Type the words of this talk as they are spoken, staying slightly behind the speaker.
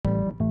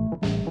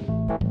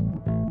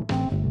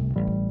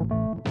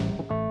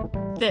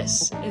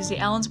This is the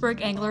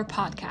Ellensburg Angler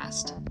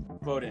Podcast.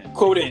 Quote in.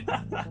 Quote in.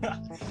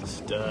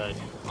 Stud.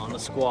 On the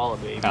squall,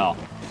 baby. Oh,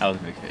 that was a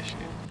big fish,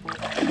 dude.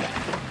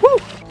 Woo!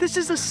 This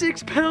is a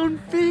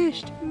 6-pound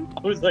fish, dude.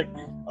 I was like,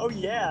 oh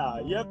yeah,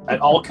 yep. At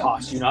all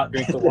costs, do not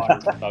drink the water.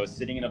 I was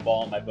sitting in a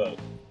ball in my boat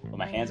with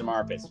my hands in my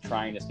armpits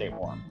trying to stay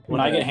warm. When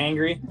I get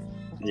hangry,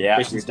 Yeah,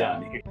 fishing's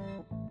down.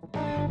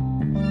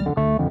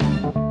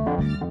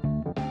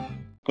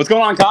 What's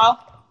going on,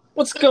 Kyle?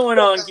 What's going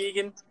on,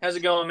 Keegan? How's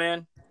it going,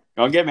 man?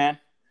 Going good, man.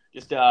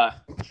 Just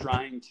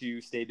trying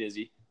to stay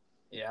busy.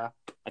 Yeah,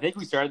 I think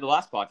we started the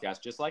last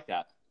podcast just like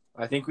that.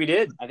 I think we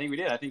did. I think we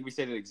did. I think we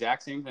said the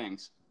exact same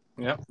things.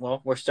 Yep.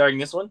 Well, we're starting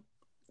this one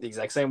the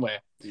exact same way.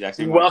 The exact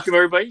same way. Welcome,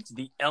 everybody, to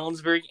the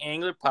Ellensburg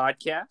Angler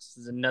Podcast. This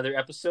is another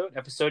episode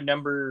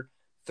number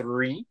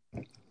 3.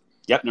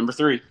 Yep, number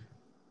 3.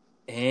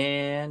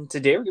 And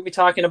today we're going to be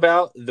talking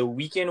about the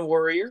Weekend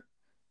Warrior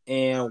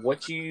and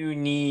what you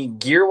need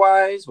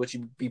gear-wise, what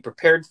you be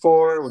prepared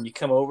for when you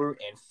come over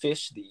and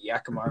fish the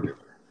Yakima River.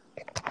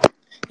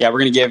 Yeah, we're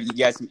going to give you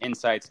guys some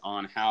insights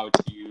on how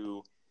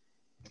to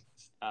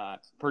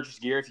purchase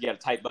gear if you got a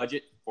tight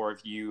budget or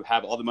if you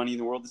have all the money in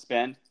the world to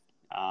spend.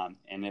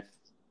 And if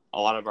a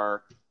lot of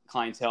our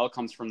clientele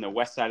comes from the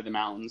west side of the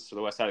mountains, so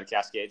the west side of the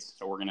Cascades.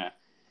 So we're going to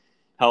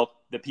help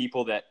the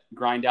people that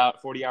grind out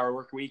a 40-hour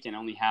work week and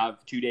only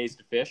have 2 days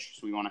to fish.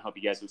 So we want to help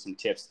you guys with some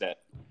tips that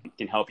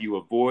can help you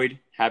avoid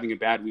having a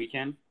bad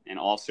weekend and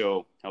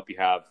also help you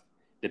have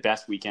the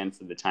best weekend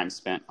for the time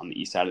spent on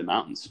the east side of the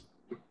mountains.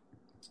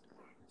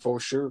 For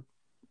sure.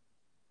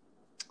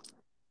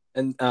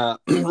 And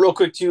real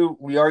quick, too,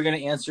 we are going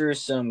to answer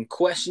some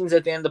questions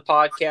at the end of the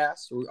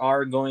podcast. We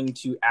are going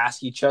to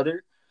ask each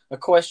other a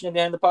question at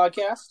the end of the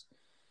podcast.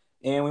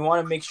 And we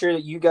want to make sure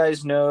that you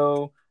guys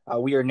know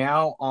we are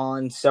now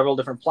on several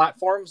different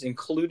platforms,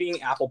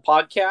 including Apple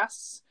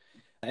Podcasts.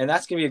 And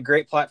that's going to be a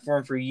great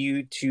platform for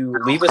you to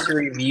leave us a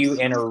review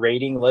and a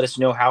rating. Let us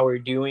know how we're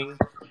doing.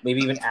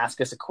 Maybe even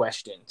ask us a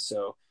question.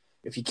 So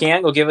if you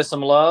can, go give us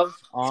some love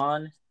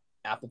on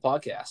Apple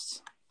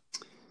Podcasts.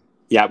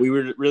 Yeah, we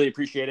would really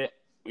appreciate it.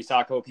 We saw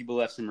a couple people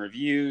left some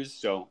reviews.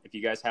 So if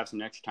you guys have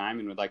some extra time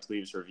and would like to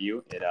leave us a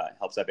review, it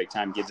helps out big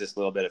time, gives us a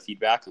little bit of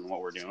feedback on what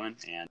we're doing.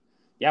 And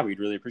yeah, we'd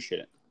really appreciate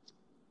it.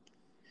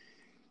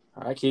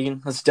 All right,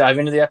 Keegan, let's dive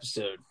into the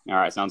episode. All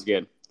right, sounds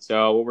good.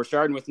 So what we're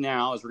starting with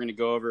now is we're going to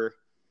go over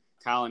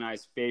Kyle and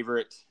I's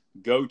favorite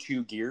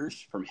go-to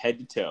gears from head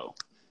to toe.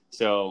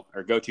 So,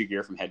 or go-to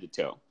gear from head to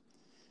toe.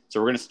 So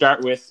we're going to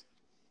start with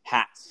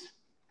hats.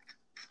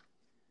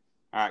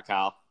 All right,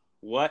 Kyle,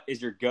 what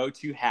is your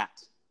go-to hat?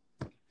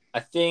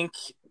 I think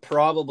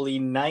probably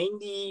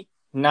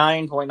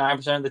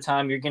 99.9% of the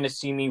time you're going to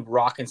see me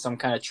rocking some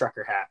kind of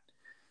trucker hat.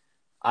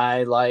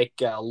 I like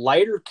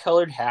lighter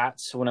colored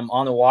hats when I'm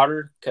on the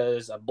water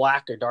because a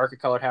black or darker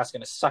colored hat's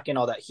going to suck in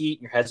all that heat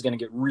and your head's going to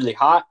get really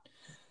hot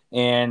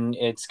and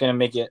it's going to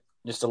make it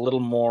just a little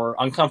more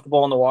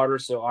uncomfortable in the water.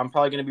 So I'm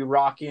probably going to be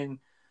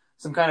rocking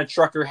some kind of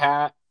trucker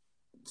hat,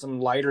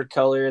 some lighter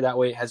color. That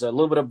way it has a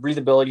little bit of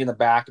breathability in the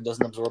back. It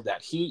doesn't absorb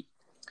that heat.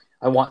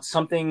 I want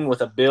something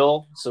with a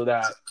bill so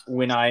that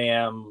when I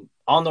am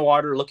on the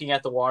water, looking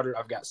at the water,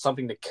 I've got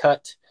something to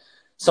cut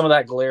some of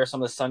that glare,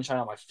 some of the sunshine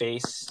on my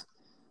face.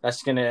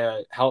 That's going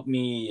to help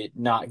me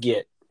not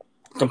get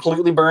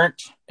completely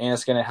burnt, and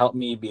it's going to help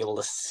me be able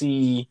to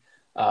see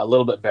a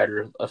little bit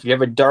better. If you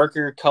have a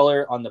darker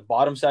color on the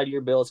bottom side of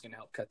your bill, it's going to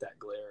help cut that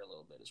glare a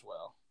little bit as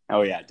well.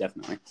 Oh, yeah,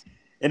 definitely.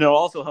 And it'll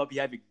also help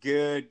you have a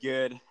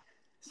good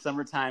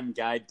summertime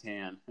guide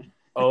tan.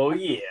 Oh,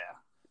 yeah.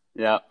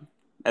 Yep.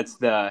 That's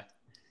the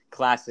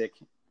classic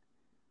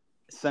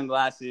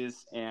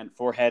sunglasses and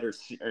forehead or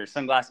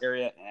sunglass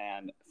area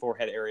and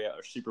forehead area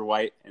are super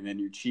white, and then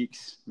your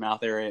cheeks,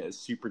 mouth area is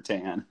super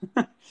tan.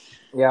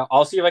 Yeah,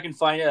 I'll see if I can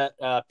find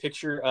a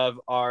picture of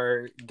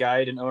our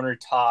guide and owner,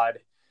 Todd,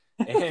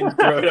 and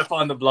throw it up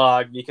on the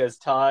blog because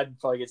Todd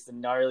probably gets the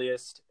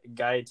gnarliest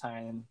guide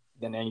tan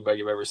than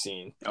anybody I've ever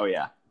seen. Oh,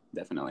 yeah,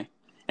 definitely.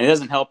 And it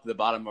doesn't help the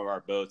bottom of our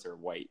boats are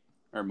white,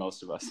 or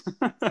most of us.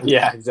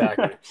 Yeah,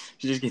 exactly.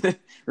 You just get the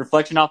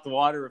reflection off the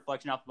water,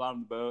 reflection off the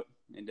bottom of the boat,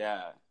 and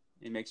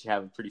it makes you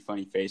have a pretty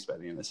funny face by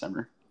the end of the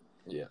summer.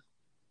 Yeah.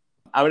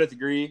 I would have to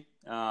agree,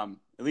 at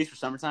least for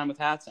summertime with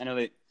hats. I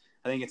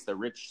think it's the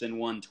Richardson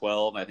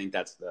 112. I think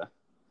that's the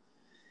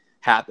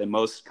hat that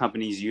most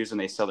companies use when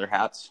they sell their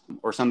hats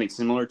or something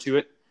similar to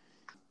it.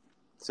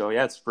 So,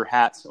 yeah, it's for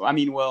hats. I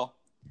mean, well,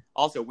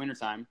 also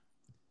wintertime,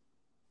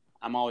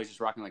 I'm always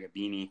just rocking like a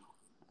beanie.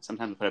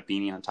 Sometimes I put a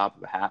beanie on top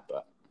of a hat,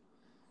 but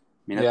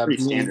I mean, that's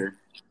pretty standard.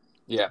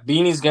 Yeah,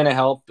 beanie's going to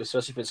help,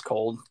 especially if it's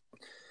cold.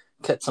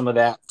 Cut some of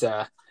that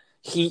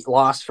heat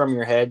loss from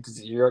your head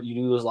because you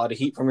lose a lot of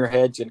heat from your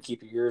head. It's going to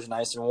keep your ears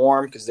nice and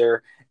warm because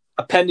their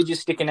appendages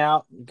sticking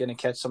out. You're going to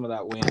catch some of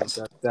that wind,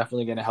 so it's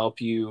definitely going to help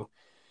you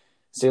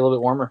stay a little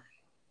bit warmer.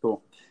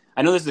 Cool.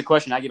 I know this is a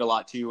question I get a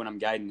lot too when I'm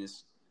guiding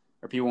this,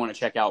 or people want to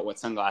check out what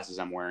sunglasses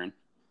I'm wearing.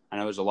 I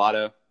know there's a lot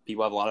of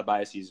people have a lot of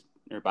bias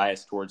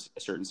towards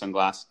a certain pair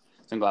of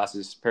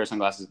sunglasses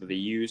that they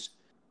use.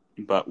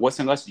 But what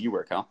sunglasses do you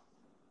wear, Kyle?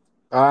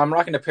 I'm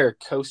rocking a pair of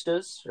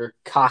Costas or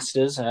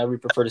Costas, and I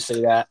would prefer to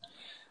say that.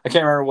 I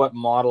can't remember what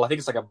model. I think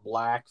it's like a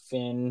black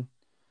fin,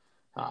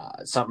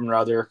 something or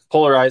other,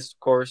 polarized, of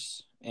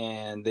course.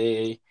 And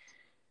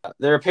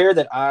they're a pair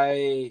that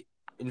I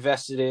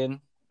invested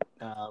in.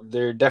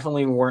 They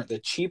definitely weren't the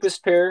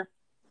cheapest pair,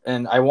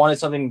 and I wanted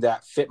something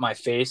that fit my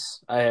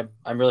face. I'm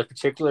really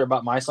particular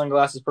about my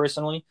sunglasses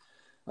personally.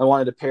 I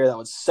wanted a pair that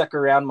would suck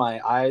around my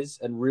eyes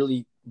and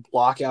really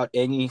block out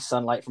any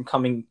sunlight from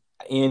coming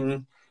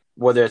in,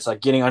 whether it's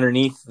like getting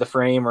underneath the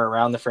frame or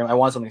around the frame. I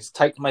want something that's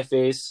tight to my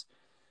face.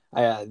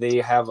 They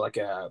have like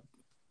the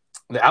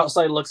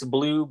outside looks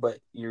blue, but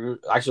you're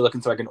actually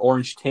looking for like an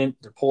orange tint.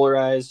 They're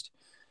polarized.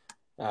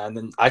 And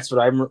then that's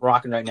what I'm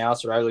rocking right now.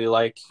 That's what I really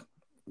like.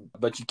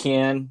 But you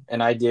can,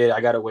 and I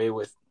got away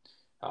with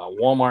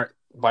Walmart,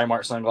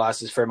 Bi-Mart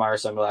sunglasses, Fred Meyer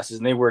sunglasses,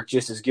 and they work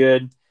just as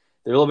good.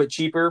 They're a little bit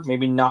cheaper,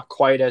 maybe not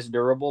quite as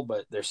durable,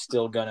 but they're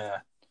still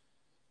gonna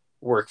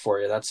work for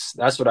you. That's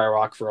what I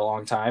rock for a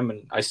long time,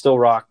 and I still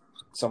rock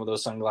some of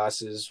those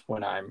sunglasses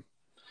when I'm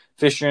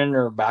fishing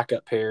or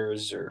backup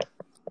pairs, or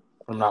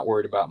I'm not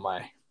worried about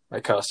my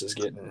Costas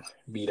getting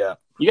beat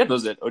up. You got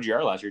those at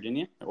OGR last year, didn't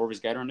you? At Orvis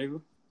Guide Rendezvous?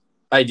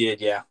 I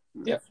did, yeah.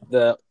 Yep.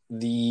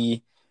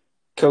 The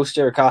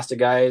Costa or Costa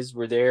guys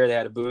were there. They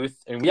had a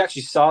booth, and we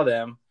actually saw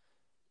them.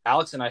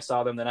 Alex and I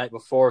saw them the night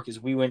before because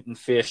we went and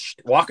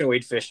fished, walking away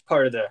fished,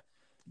 part of the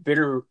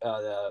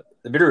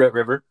Bitterroot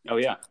River. Oh,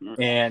 yeah.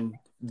 And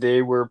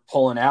they were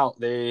pulling out.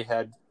 They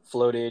had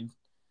floated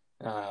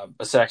a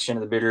section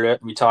of the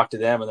Bitterroot. We talked to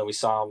them, and then we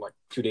saw them like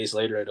 2 days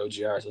later at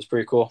OGR. So it was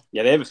pretty cool.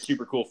 Yeah, they have a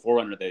super cool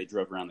 4Runner that they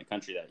drove around the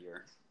country that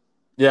year.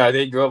 Yeah,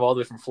 they drove all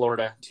the way from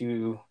Florida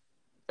to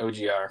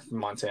OGR from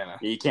Montana.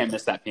 Yeah, you can't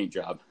miss that paint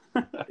job.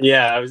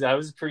 Yeah, that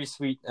was pretty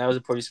sweet. That was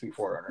a pretty sweet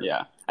 4Runner.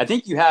 Yeah, I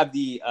think you have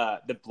the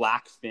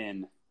black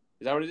fin.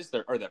 Is that what it is?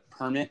 Or the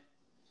permit?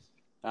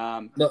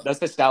 No. That's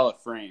the style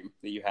of frame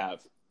that you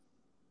have.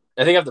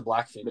 I think I have the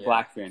black fin. The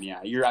black fin,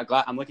 yeah.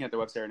 I'm looking at the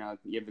website right now.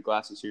 You have the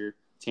glasses here,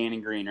 tan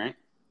and green, right?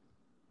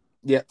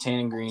 Yeah, tan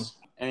and green.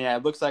 And yeah,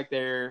 it looks like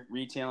they're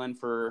retailing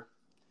for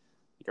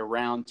like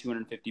around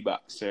 $250.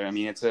 So I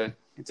mean, it's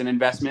an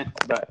investment,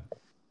 but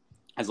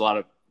as a lot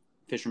of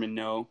fishermen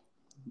know,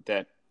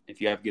 that if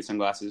you have good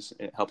sunglasses,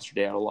 it helps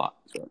your day out a lot.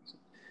 So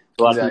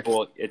a lot of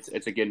people, it's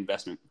a good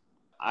investment.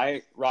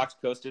 I rocked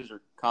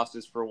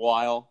Costas for a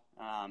while.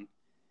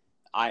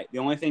 The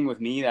only thing with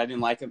me that I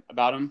didn't like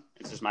about them,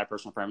 it's just my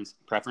personal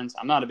preference.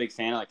 I'm not a big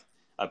fan of like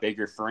a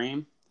bigger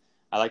frame.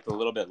 I like the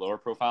little bit lower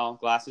profile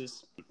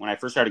glasses. When I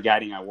first started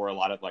guiding, I wore a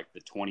lot of like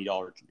the $20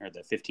 or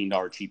the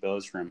 $15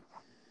 cheapos from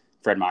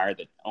Fred Meyer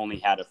that only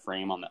had a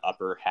frame on the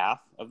upper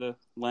half of the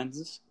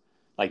lenses,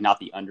 like not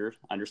the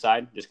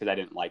underside, just because I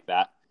didn't like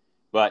that.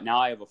 But now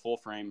I have a full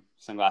frame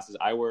sunglasses.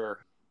 I wear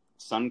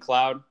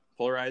SunCloud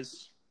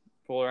polarized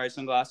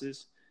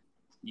sunglasses.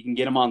 You can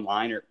get them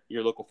online or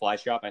your local fly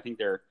shop. I think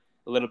they're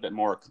a little bit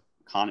more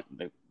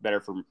better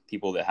for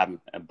people that have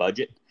a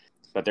budget.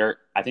 But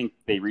I think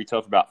they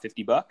retail for about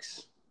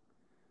 $50.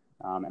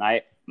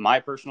 And my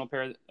personal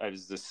pair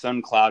is the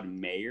SunCloud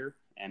Mayor,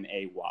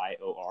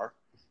 Mayor.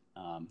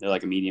 They're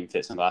like a medium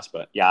fit sunglass,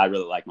 but yeah, I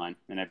really like mine.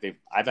 And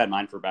I've had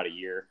mine for about a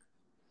year,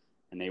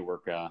 and they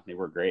work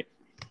great.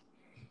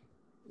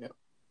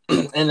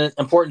 And an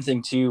important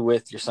thing too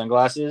with your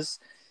sunglasses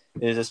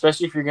is,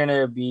 especially if you're going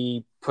to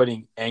be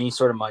putting any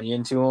sort of money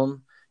into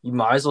them, you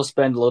might as well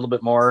spend a little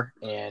bit more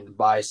and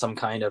buy some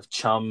kind of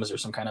chums or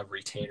some kind of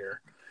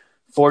retainer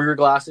for your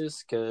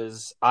glasses.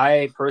 Because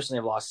I personally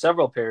have lost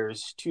several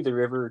pairs to the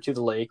river or to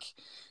the lake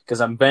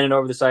because I'm bending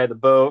over the side of the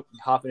boat,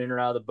 hopping in or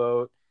out of the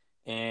boat,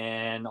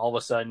 and all of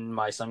a sudden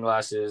my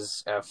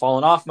sunglasses have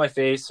fallen off my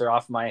face or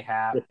off my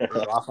hat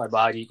or off my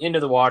body into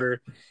the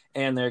water.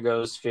 And there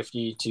goes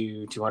 $50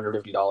 to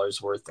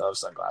 $250 worth of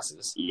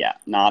sunglasses. Yeah,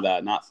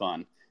 not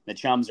fun. The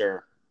chums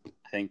are,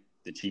 I think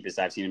the cheapest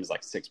I've seen them is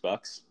like $6,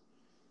 $6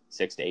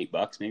 to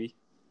 $8 maybe.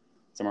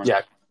 Somewhere.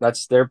 Yeah,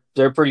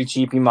 they're pretty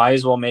cheap. You might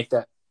as well make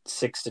that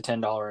 $6 to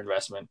 $10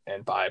 investment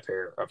and buy a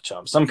pair of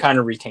chums, some kind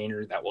of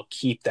retainer that will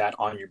keep that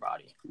on your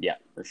body. Yeah,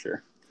 for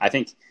sure. I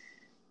think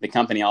the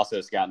company also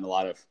has gotten a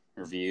lot of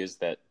reviews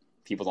that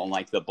people don't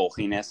like the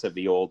bulkiness of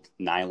the old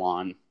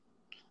nylon.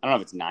 I don't know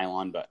if it's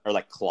nylon, or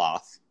like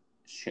cloth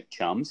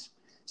chums.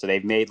 So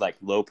they've made like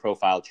low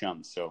profile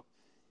chums, so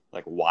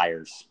like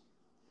wires.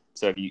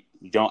 So if you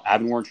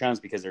haven't worn chums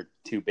because they're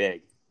too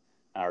big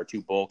or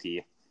too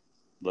bulky,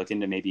 look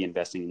into maybe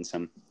investing in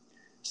some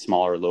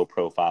smaller low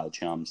profile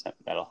chums.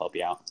 That'll help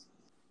you out.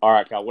 All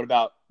right, Kyle, what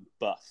about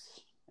buffs?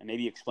 And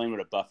maybe explain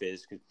what a buff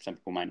is, because some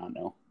people might not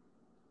know.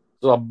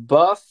 So a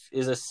buff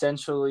is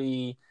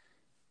essentially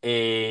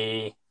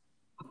a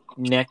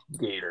neck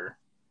gaiter,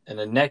 and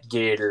a neck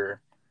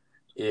gaiter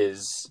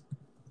is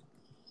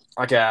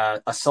like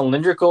a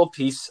cylindrical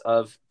piece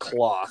of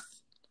cloth,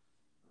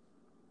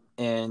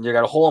 and you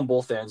got a hole on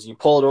both ends. You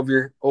pull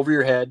it over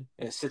your head,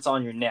 and it sits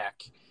on your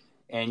neck,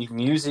 and you can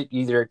use it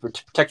either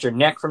to protect your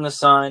neck from the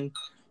sun.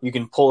 You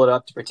can pull it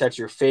up to protect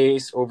your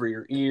face, over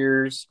your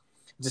ears.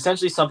 It's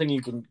essentially something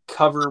you can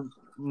cover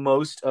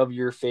most of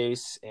your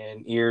face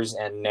and ears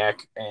and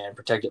neck and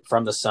protect it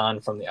from the sun,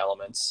 from the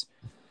elements.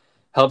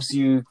 Helps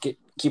you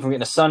keep from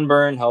getting a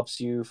sunburn, helps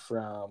you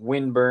from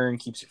windburn,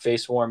 keeps your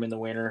face warm in the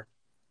winter.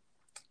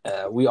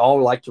 We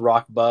all like to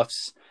rock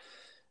buffs.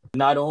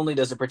 Not only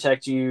does it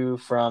protect you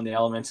from the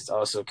elements, it's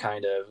also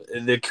kind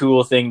of the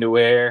cool thing to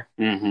wear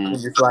when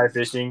you're fly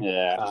fishing.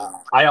 Yeah.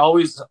 I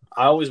always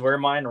wear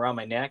mine around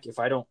my neck. If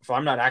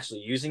I'm not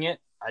actually using it,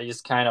 I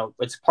just kind of,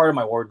 it's part of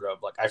my wardrobe.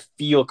 Like, I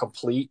feel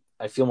complete.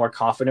 I feel more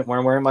confident when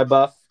I'm wearing my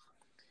buff.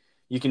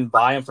 You can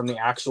buy them from the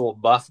actual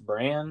Buff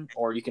brand,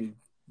 or you can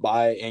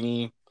buy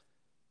any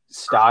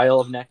style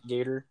of neck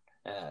gaiter.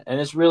 And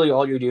it's really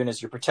all you're doing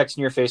is you're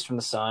protecting your face from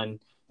the sun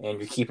and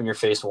you're keeping your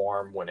face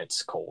warm when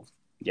it's cold.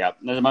 Yep.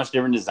 There's a bunch of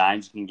different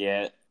designs you can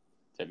get.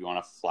 So if you want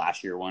a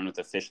flashier one with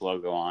the fish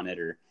logo on it,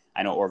 or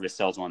I know Orvis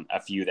sells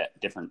a few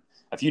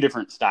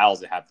different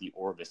styles that have the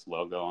Orvis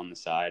logo on the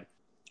side.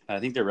 I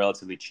think they're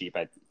relatively cheap.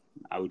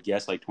 I would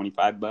guess like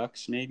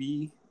 $25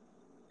 maybe.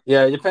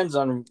 Yeah, it depends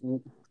on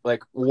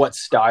like what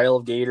style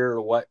of gator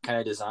or what kind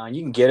of design.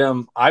 You can get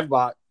them. I've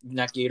bought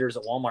neck gaiters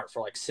at Walmart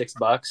for like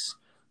 $6,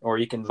 or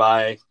you can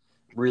buy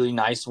really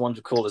nice ones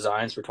with cool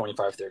designs for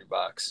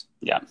 $25-$30.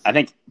 Yeah, I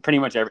think pretty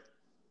much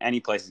any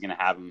place is going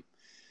to have them.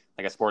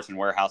 Like a Sportsman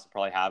Warehouse will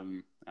probably have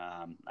them.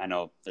 I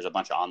know there's a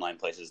bunch of online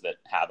places that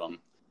have them.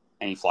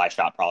 Any fly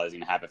shop probably is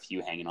going to have a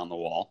few hanging on the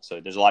wall.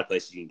 So there's a lot of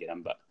places you can get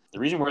them. But the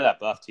reason we wear that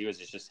buff too is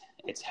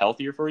it's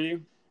healthier for you.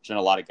 There's been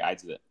a lot of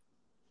guides that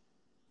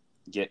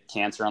get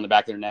cancer on the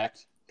back of their neck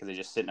because they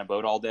just sit in a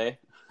boat all day.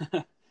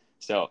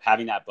 So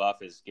having that buff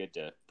is good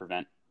to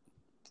prevent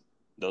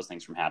those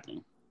things from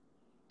happening.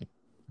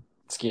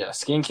 Yeah,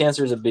 skin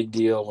cancer is a big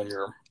deal when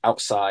you're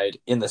outside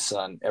in the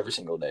sun every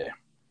single day.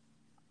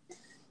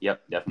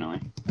 Yep,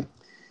 definitely.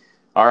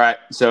 All right,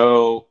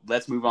 so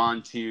let's move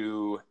on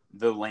to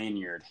the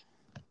lanyard.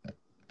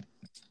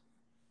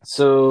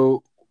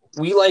 So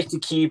we like to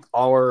keep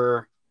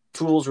our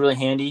tools really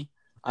handy.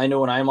 I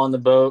know when I'm on the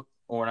boat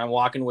or when I'm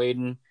walking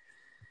wading,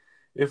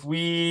 if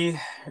we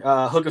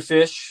hook a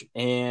fish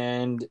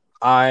and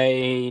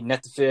I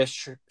net the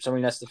fish,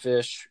 somebody nets the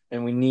fish,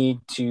 and we need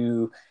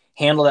to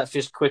handle that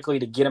fish quickly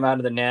to get him out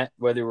of the net,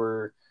 whether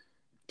we're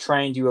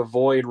trying to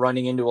avoid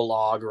running into a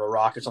log or a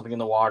rock or something in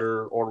the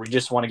water, or we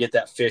just want to get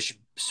that fish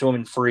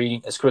swimming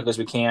free as quickly as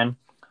we can,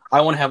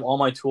 I want to have all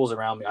my tools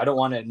around me. I don't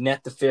want to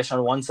net the fish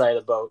on one side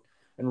of the boat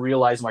and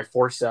realize my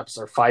forceps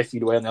are 5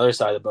 feet away on the other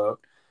side of the boat.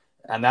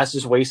 And that's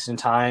just wasting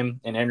time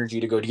and energy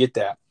to go to get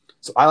that.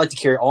 So I like to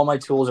carry all my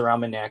tools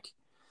around my neck.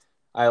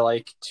 I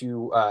like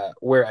to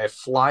wear a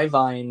Fly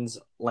Vines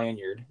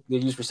lanyard. They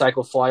use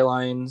recycled fly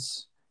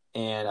lines.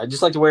 And I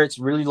just like to wear it. It's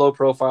really low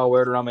profile,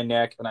 wear it around my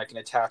neck, and I can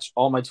attach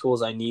all my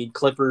tools I need,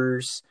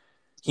 clippers,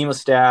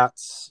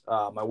 hemostats,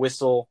 my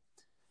whistle,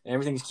 and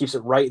everything just keeps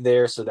it right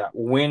there so that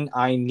when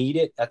I need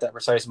it at that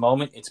precise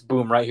moment, it's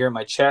boom, right here in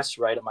my chest,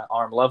 right at my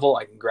arm level.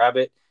 I can grab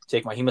it,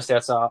 take my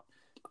hemostats out,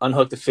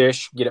 unhook the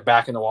fish, get it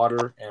back in the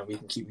water, and we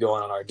can keep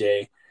going on our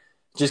day.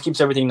 It just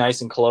keeps everything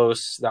nice and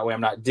close. That way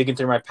I'm not digging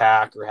through my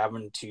pack or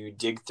having to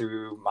dig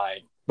through my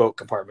boat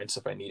compartments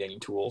if I need any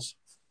tools.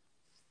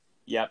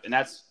 Yep, and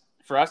that's,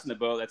 for us in the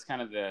boat, that's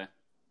kind of the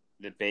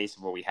base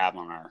of what we have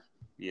on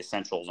the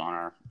essentials on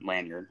our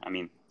lanyard. I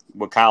mean,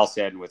 what Kyle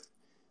said with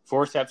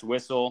forceps,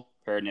 whistle,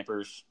 pair of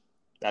nippers,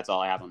 that's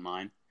all I have on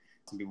mine.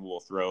 Some people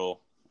will throw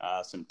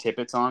some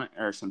tippets on it,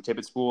 or some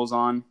tippet spools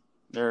on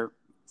their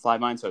fly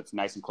vine, so it's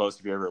nice and close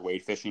if you're ever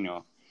wade fishing,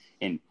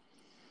 in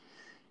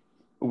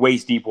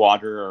waist deep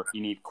water, or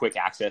you need quick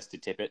access to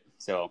tippet.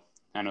 So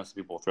I know some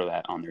people will throw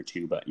that on there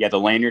too. But yeah, the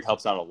lanyard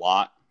helps out a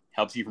lot.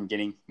 Helps you from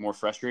getting more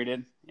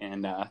frustrated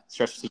and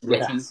stressful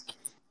situations. Yeah.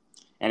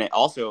 And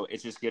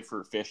it's just good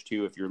for fish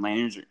too. If your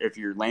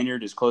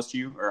lanyard is close to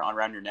you or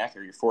around your neck,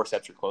 or your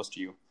forceps are close to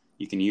you,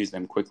 you can use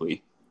them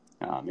quickly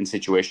in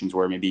situations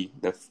where maybe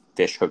the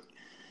fish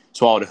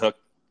swallowed a hook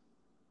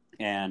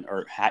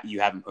or you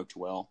have them hooked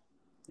well.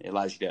 It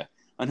allows you to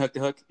unhook the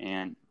hook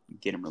and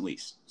get them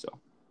released. So.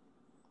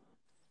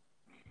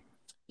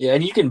 Yeah,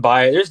 and you can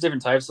there's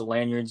different types of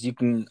lanyards.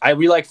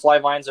 We like Fly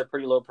Vines, are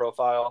pretty low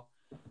profile.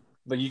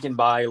 But you can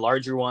buy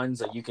larger ones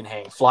that you can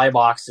hang fly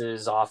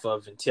boxes off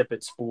of, and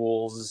tippet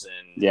spools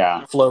and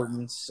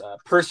floatants.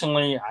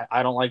 Personally,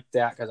 I don't like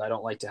that because I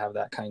don't like to have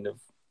that kind of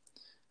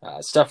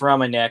stuff around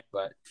my neck,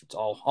 but it's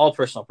all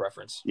personal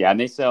preference. Yeah, and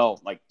they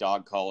sell like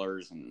dog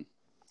collars and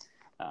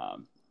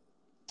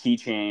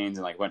keychains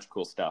and like a bunch of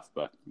cool stuff.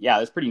 But yeah,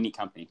 that's pretty neat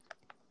company.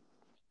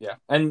 Yeah,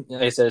 and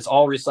like I said, it's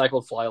all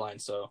recycled fly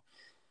lines, so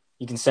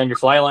you can send your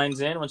fly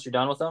lines in once you're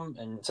done with them,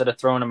 and instead of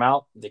throwing them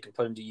out, they can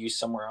put them to use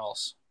somewhere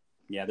else.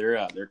 Yeah, they're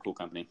a cool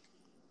company.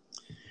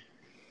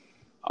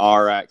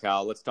 All right,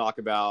 Kyle, let's talk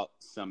about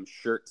some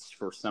shirts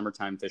for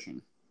summertime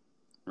fishing.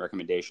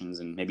 Recommendations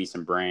and maybe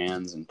some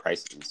brands and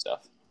prices and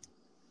stuff.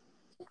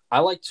 I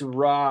like to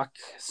rock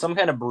some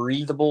kind of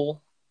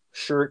breathable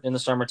shirt in the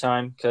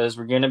summertime because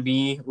we're going to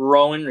be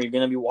rowing, or you're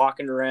going to be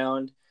walking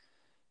around,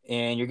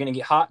 and you're going to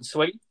get hot and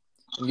sweaty.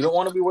 And you don't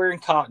want to be wearing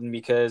cotton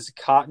because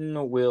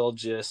cotton will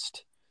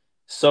just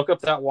soak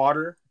up that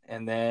water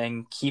and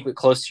then keep it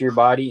close to your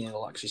body, and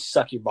it'll actually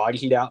suck your body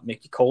heat out and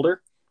make you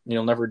colder, and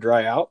you'll never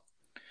dry out.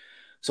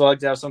 So I like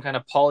to have some kind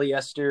of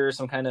polyester,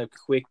 some kind of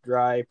quick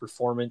dry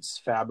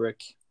performance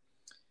fabric.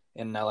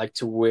 And I like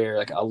to wear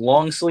like a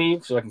long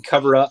sleeve so I can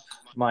cover up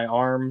my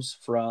arms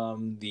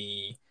from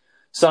the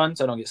sun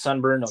so I don't get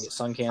sunburned, don't get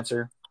sun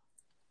cancer.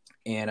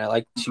 And I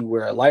like to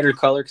wear a lighter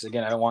color because,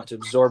 again, I don't want to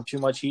absorb too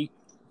much heat.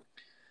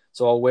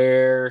 So I'll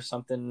wear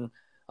something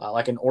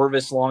like an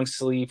Orvis long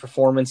sleeve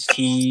performance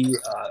tee,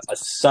 a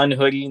sun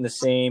hoodie in the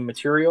same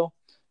material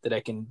that I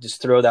can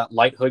just throw that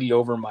light hoodie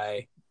over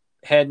my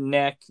head and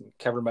neck,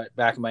 cover my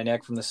back of my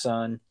neck from the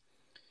sun.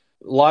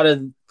 A lot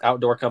of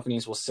outdoor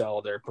companies will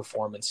sell their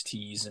performance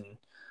tees in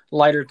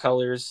lighter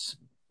colors,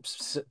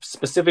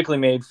 specifically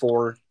made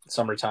for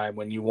summertime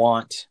when you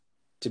want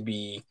to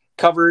be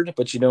covered,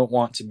 but you don't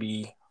want to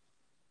be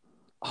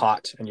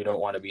hot and you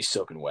don't want to be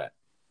soaking wet.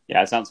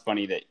 Yeah, it sounds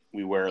funny that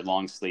we wear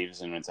long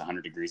sleeves and it's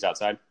 100 degrees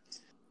outside,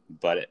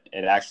 but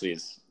it actually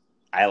is.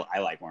 I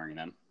like wearing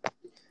them.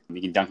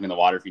 You can dunk them in the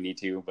water if you need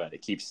to, but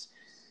it keeps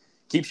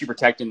you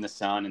protected in the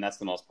sun, and that's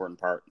the most important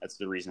part. That's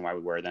the reason why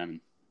we wear them.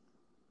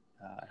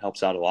 It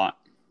helps out a lot.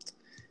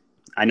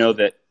 I know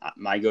that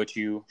my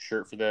go-to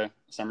shirt for the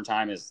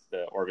summertime is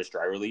the Orvis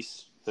dry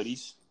release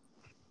hoodies.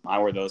 I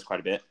wear those quite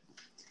a bit,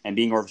 and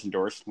being Orvis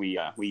endorsed, we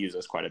use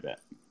those quite a bit.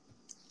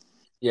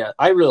 Yeah,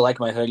 I really like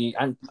my hoodie.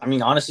 I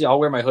mean, honestly, I'll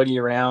wear my hoodie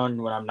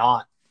around when I'm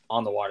not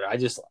on the water. I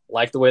just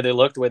like the way they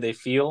look, the way they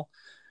feel.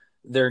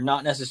 They're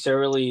not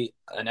necessarily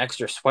an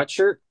extra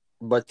sweatshirt,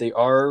 but they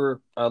are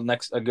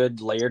a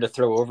good layer to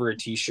throw over a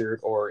t-shirt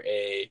or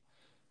a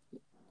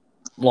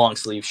long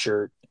sleeve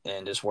shirt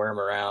and just wear them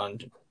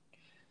around.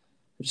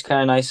 It's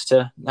kind of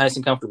nice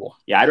and comfortable.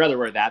 Yeah, I'd rather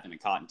wear that than a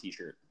cotton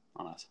t-shirt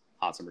on a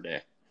hot summer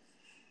day.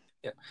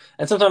 Yeah,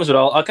 and sometimes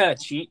I'll kind of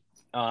cheat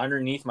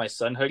underneath my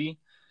sun hoodie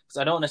because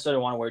I don't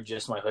necessarily want to wear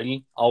just my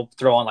hoodie. I'll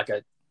throw on like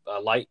a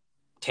light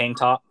tank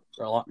top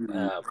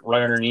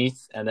right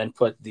underneath, and then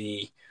put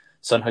the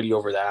sun hoodie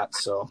over that.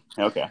 So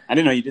okay, I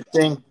didn't know you did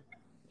that.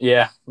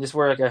 Yeah, just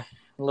wear like a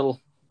little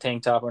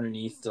tank top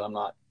underneath, so I'm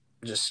not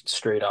just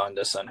straight on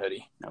the sun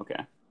hoodie.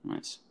 Okay,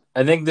 nice.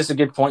 I think this is a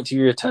good point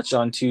to touch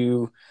on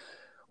too.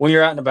 When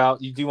you're out and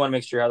about, you do want to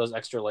make sure you have those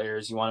extra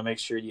layers. You want to make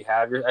sure you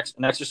have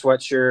an extra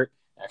sweatshirt,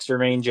 extra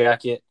rain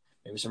jacket,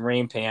 maybe some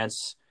rain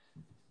pants.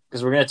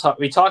 Because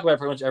we talk about it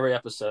pretty much every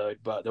episode,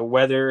 but the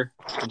weather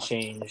can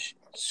change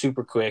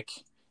super quick,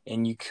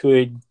 and you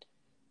could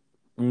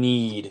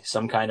need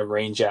some kind of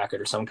rain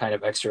jacket or some kind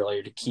of extra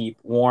layer to keep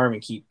warm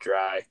and keep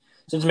dry.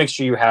 So just make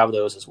sure you have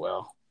those as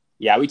well.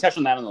 Yeah, we touched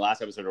on that on the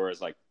last episode where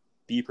it's like,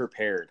 be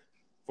prepared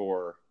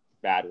for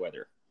bad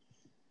weather.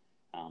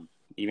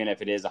 Even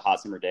if it is a hot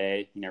summer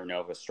day, you never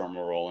know if a storm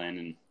will roll in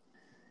and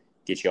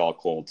get you all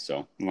cold.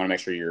 So you want to make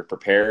sure you're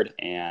prepared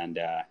and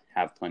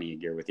have plenty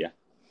of gear with you.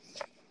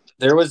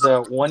 There was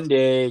one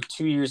day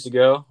 2 years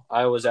ago,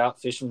 I was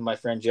out fishing with my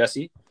friend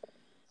Jesse,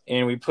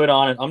 and we put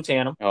on an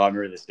Umtanum. Oh, I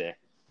remember this day.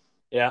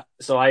 Yeah,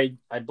 so I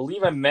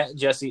believe I met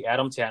Jesse at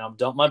Umtanum,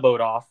 dumped my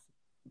boat off,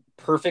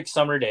 perfect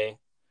summer day,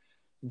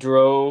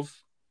 drove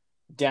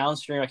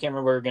downstream. I can't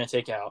remember where we were going to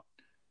take out,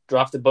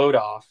 dropped the boat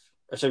off,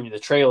 the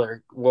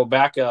trailer, we'll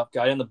back up,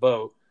 got in the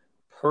boat,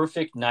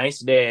 perfect, nice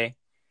day.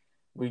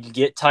 We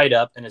get tied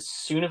up, and as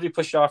soon as we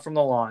push off from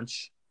the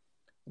launch,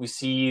 we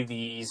see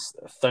these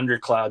thunder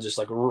clouds, just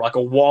like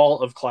a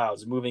wall of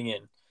clouds moving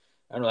in.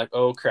 And we're like,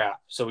 oh, crap.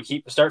 So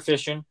we start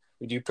fishing.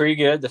 We do pretty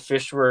good. The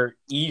fish were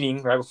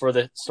eating right before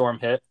the storm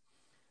hit.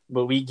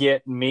 But we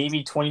get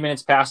maybe 20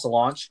 minutes past the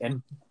launch,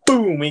 and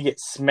boom, we get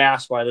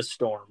smashed by the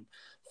storm.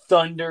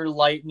 Thunder,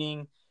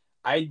 lightning.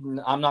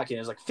 I'm not kidding.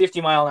 It was like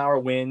 50-mile-an-hour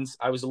winds.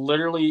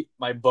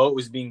 My boat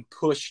was being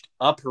pushed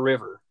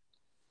upriver.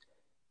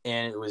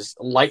 And it was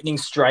lightning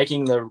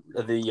striking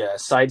the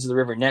sides of the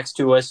river next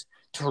to us.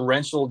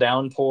 Torrential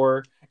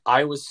downpour.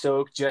 I was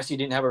soaked. Jesse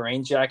didn't have a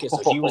rain jacket,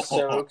 so he was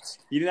soaked.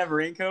 You didn't have a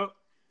raincoat?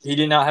 He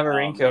did not have a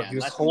raincoat. Man, he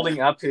was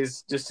holding up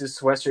his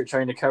sweatshirt,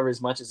 trying to cover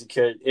as much as he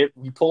could.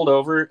 We pulled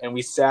over and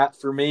we sat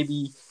for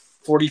maybe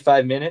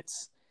 45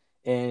 minutes,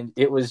 and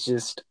it was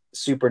just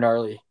super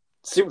gnarly.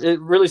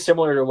 Really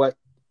similar to what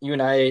you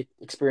and I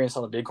experienced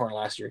on the Bighorn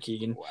last year,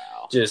 Keegan.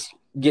 Wow. Just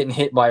getting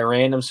hit by a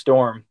random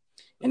storm,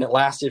 and it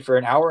lasted for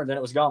an hour, and then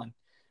it was gone.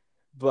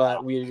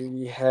 But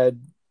we had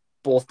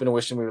both been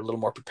wishing we were a little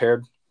more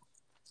prepared.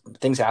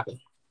 Things happen.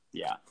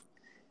 Yeah.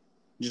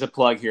 Just a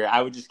plug here.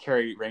 I would just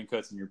carry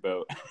raincoats in your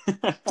boat.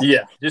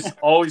 Yeah, just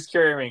always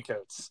carry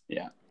raincoats.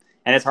 Yeah.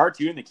 And it's hard,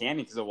 too, in the canyon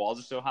because the walls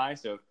are so high.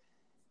 So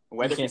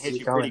weather can hit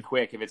you pretty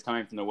quick if it's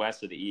coming from the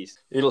west or the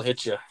east. It'll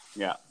hit you.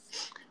 Yeah.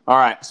 All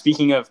right.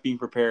 Speaking of being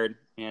prepared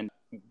and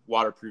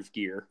waterproof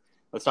gear,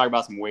 let's talk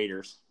about some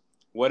waders.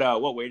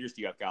 What waders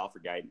do you have, Kyle, for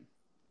guiding?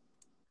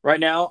 Right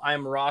now,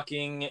 I'm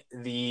rocking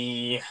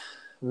the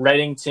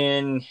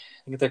Redington, I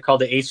think they're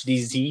called the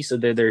HDZ. So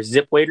they're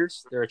zip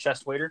waders. They're a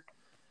chest wader.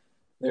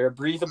 They're a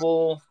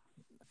breathable,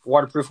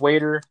 waterproof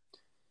wader.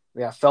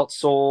 We have felt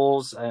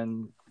soles,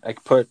 and I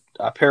could put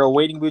a pair of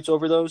wading boots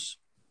over those.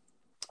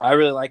 I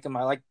really like them.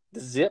 I like the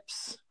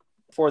zips.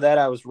 Before that,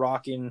 I was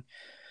rocking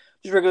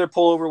just regular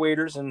pullover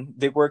waders, and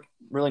they work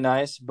really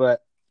nice.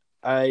 But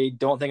I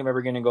don't think I'm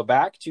ever going to go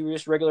back to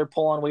just regular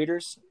pull-on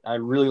waders. I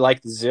really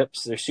like the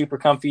zips; they're super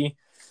comfy.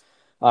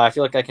 I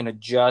feel like I can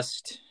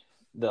adjust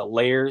the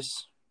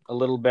layers a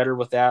little better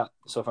with that.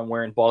 So if I'm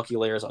wearing bulky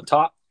layers on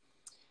top,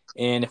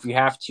 and if you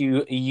have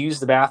to use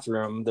the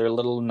bathroom, they're a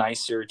little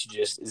nicer to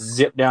just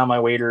zip down my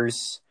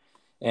waders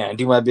and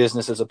do my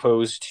business as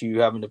opposed to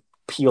having to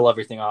peel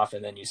everything off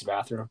and then use the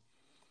bathroom.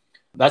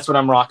 That's what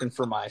I'm rocking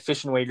for my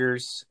fishing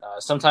waders.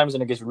 Sometimes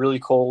when it gets really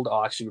cold,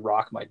 I'll actually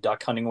rock my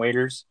duck hunting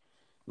waders,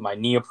 my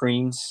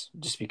neoprenes,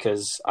 just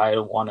because I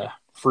don't want to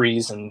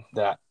freeze, and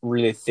that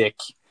really thick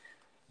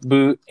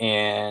boot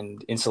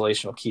and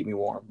insulation will keep me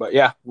warm. But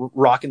yeah,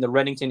 rocking the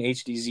Redington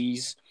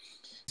HDZs. This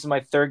is my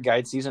third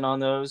guide season on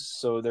those,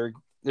 so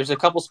there's a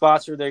couple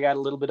spots where they got a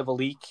little bit of a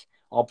leak.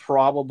 I'll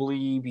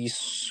probably be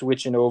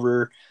switching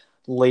over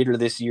later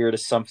this year to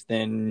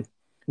something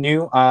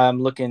new.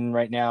 I'm looking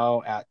right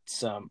now at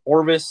some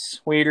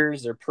Orvis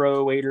waders. They're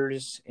pro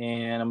waders,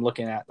 and I'm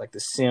looking at like the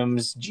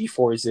Sims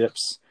G4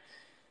 zips.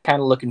 Kind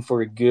of looking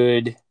for a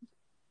good,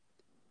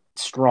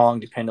 strong,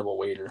 dependable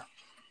wader.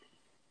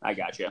 I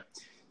gotcha.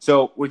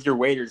 So with your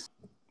waders,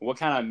 what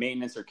kind of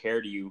maintenance or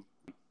care do you,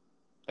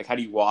 like how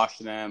do you wash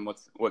them?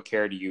 What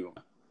care do you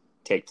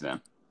take to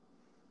them?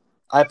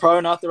 I'm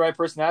probably not the right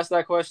person to ask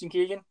that question,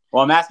 Keegan.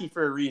 Well, I'm asking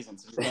for a reason,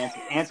 so just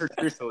answer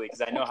truthfully,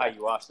 because I know how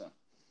you wash them.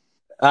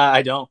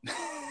 I don't.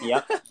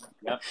 Yep,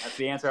 that's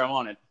the answer I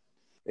wanted.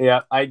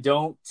 Yeah, I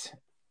don't.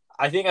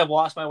 I think I've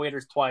washed my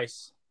waders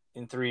twice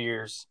in 3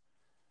 years.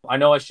 I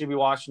know I should be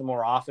washing them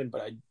more often,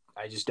 but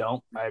I just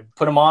don't. I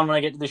put them on when I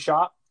get to the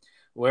shop,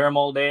 wear them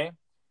all day,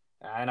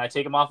 and I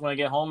take them off when I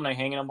get home, and I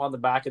hang them on the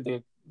back of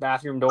the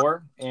bathroom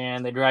door,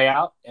 and they dry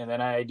out, and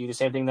then I do the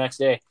same thing the next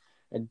day.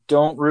 I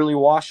don't really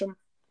wash them.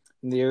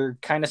 They're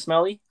kind of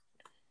smelly,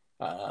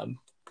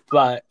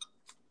 but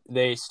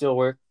they still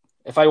work.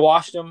 If I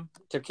washed them,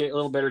 took a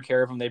little better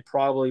care of them, they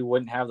probably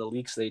wouldn't have the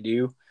leaks they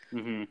do.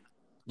 Mm-hmm.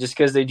 Just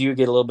because they do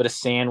get a little bit of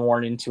sand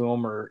worn into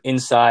them or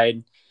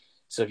inside.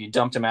 So if you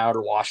dumped them out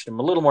or washed them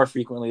a little more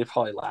frequently, it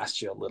probably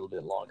last you a little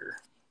bit longer.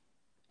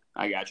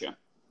 I gotcha.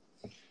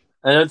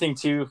 Another thing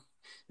too,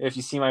 if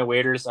you see my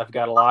waders, I've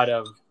got a lot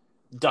of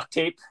duct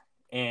tape,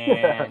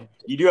 and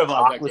you do have a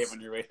lot of duct tape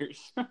on your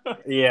waders.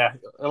 Yeah,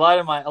 a lot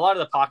of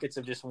the pockets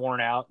have just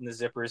worn out in the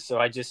zippers, so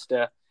I just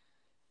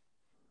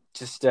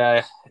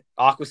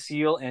aqua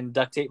seal and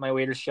duct tape my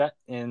waders shut,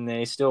 and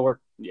they still work.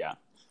 Yeah,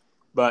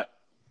 but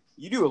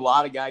you do a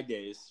lot of guide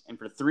days, and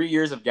for 3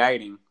 years of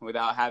guiding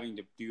without having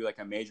to do like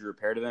a major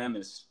repair to them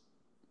is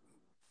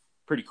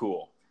pretty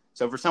cool.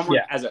 So for someone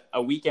as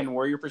a weekend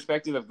warrior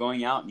perspective of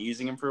going out and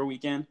using them for a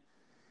weekend,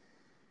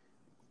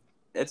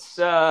 it's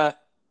a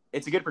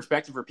good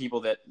perspective for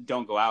people that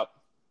don't go out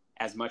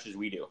as much as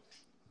we do,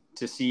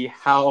 to see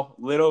how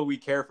little we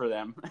care for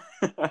them.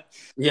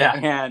 Yeah.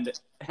 And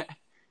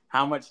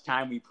how much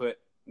time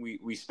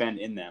we spend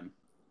in them.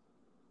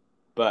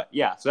 But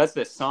yeah, so that's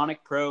the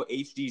Sonic Pro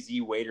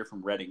HDZ wader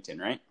from Redington,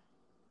 right?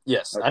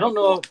 Yes. Okay, I don't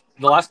know.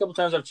 The last couple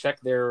times I've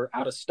checked, they're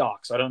out of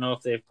stock. So I don't know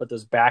if they've put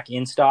those back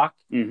in stock.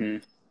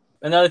 Mm-hmm.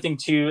 Another thing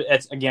too,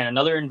 it's again,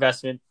 another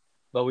investment,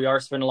 but we are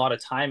spending a lot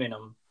of time in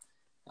them.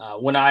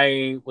 When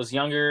I was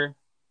younger,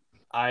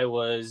 I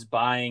was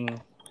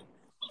buying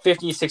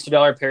 $50,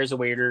 $60 pairs of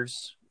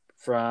waders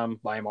from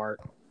Weimar,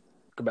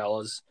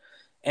 Cabela's,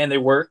 and they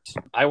worked.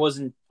 I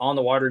wasn't on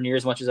the water near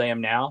as much as I am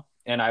now,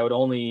 and I would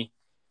only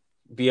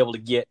be able to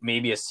get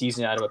maybe a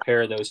season out of a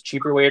pair of those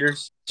cheaper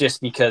waders just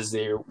because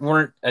they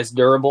weren't as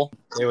durable.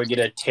 They would get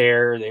a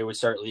tear, they would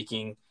start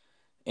leaking,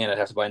 and I'd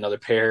have to buy another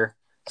pair.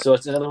 So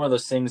it's another one of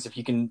those things, if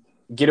you can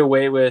get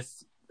away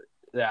with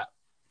that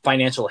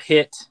financial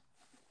hit,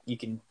 you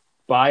can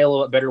buy a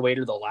little bit better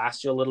wader, they'll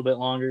last you a little bit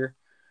longer.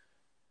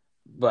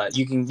 But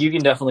you can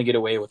definitely get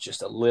away with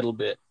just a little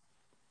bit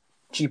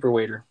cheaper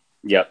wader.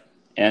 Yep.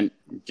 And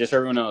just so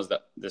everyone knows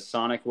that the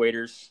Sonic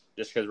waders,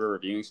 just because we're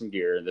reviewing some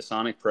gear, the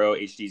Sonic Pro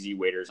HDZ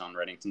waders on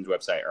Redington's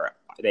website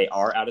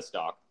are out of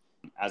stock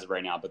as of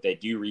right now, but they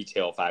do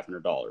retail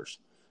 $500.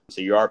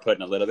 So you are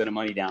putting a little bit of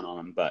money down on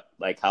them. But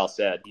like Kyle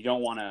said, you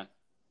don't want to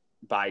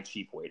buy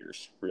cheap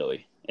waders,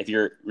 really. If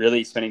you're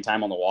really spending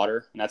time on the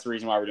water, and that's the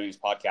reason why we're doing this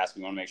podcast,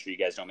 we want to make sure you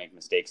guys don't make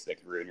mistakes that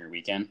could ruin your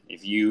weekend.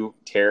 If you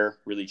tear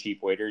really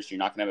cheap waders, you're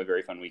not going to have a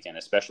very fun weekend,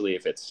 especially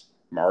if it's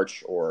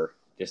March or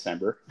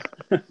December.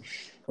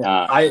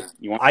 I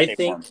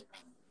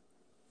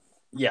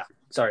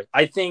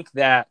think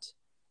that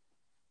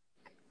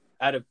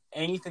out of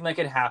anything that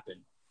could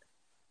happen,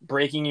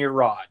 breaking your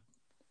rod,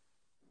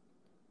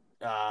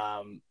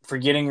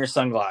 forgetting your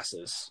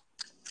sunglasses,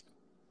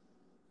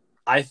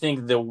 I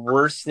think the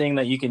worst thing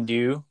that you can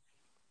do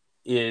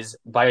is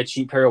buy a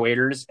cheap pair of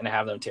waders and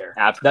have them tear.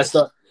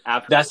 Absolutely.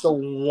 That's the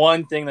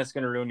one thing that's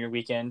going to ruin your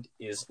weekend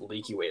is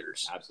leaky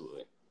waders.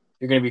 Absolutely.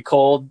 You're going to be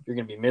cold. You're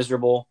going to be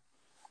miserable.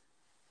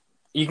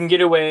 You can get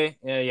away.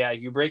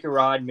 You break a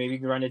rod. Maybe you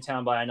can run to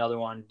town, buy another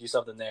one, do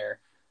something there.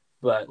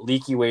 But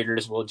leaky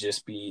waders will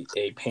just be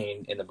a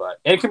pain in the butt.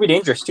 And it could be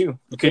dangerous, too.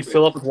 You could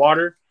fill up with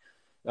water.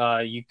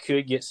 You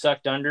could get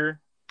sucked under.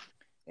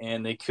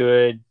 and they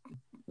could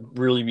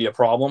really be a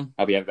problem.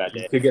 I'll have a bad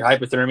You day. could get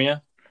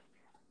hypothermia.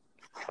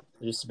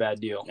 Just a bad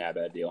deal. Yeah,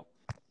 bad deal.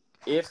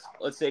 If,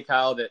 let's say,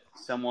 Kyle, that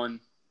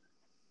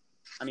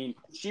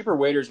cheaper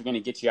waders are going to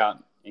get you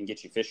out and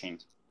get you fishing.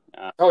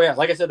 Oh yeah,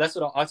 like I said, that's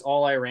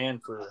all I ran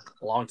for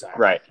a long time.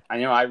 Right. I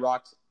know I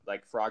rocked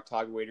like Frog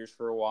Tog waders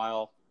for a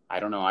while. I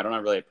don't know. I don't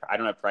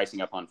have pricing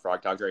up on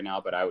Frog Togs right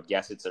now, but I would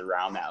guess it's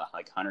around that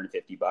like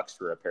 $150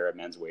 for a pair of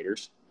men's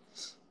waders.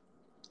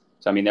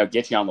 So I mean, they'll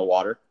get you on the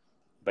water,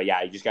 but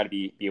yeah, you just got to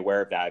be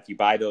aware of that. If you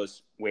buy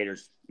those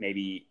waders,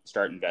 maybe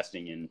start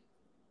investing in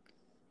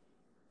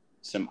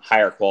some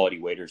higher quality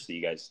waders so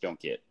you guys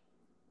don't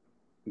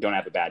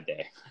have a bad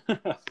day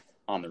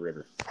on the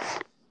river.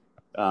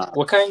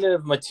 What kind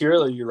of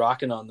material are you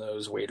rocking on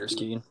those waders,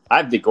 Keegan? I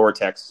have the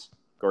Gore-Tex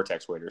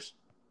waders.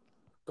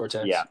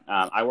 Gore-Tex. Yeah,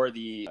 I wear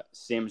the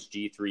Simms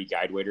G3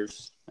 guide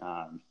waders,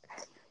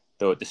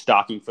 the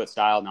stocking foot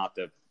style, not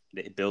the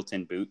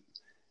built-in boot,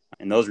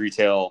 and those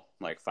retail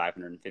like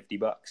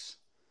 $550.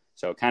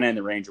 So kind of in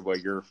the range of where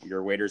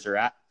your waders are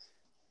at.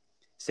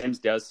 Simms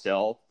does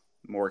sell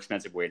more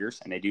expensive waders,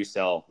 and they do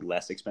sell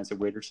less expensive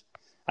waders.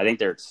 I think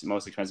their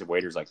most expensive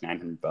waders like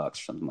 $900 or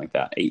something like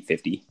that,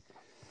 $850.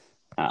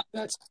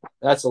 That's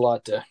a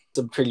lot. It's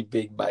a pretty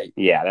big bite.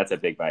 Yeah, that's a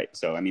big bite.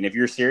 So I mean, if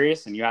you're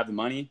serious and you have the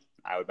money,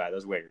 I would buy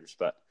those waders.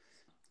 But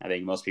I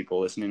think most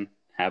people listening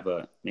have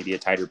maybe a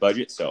tighter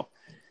budget. So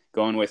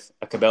going with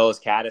a Cabela's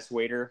Caddis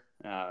wader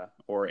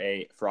or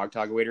a Frog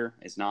Tog wader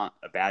is not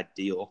a bad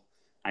deal.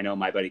 I know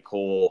my buddy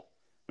Cole,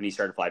 when he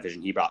started fly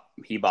fishing, he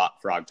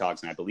bought Frog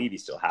Togs, and I believe he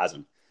still has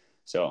them.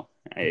 So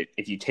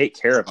if you take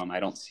care of them, I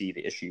don't see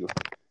the issue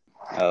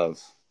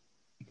of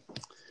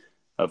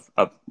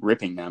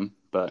ripping them.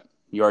 But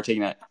you're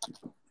taking a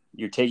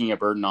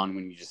burden on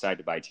when you decide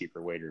to buy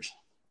cheaper waders.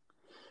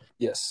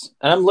 Yes,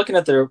 and I'm looking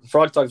at their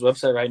Frog Togs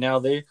website right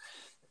now.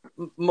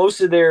 Most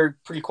of their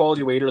pretty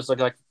quality waders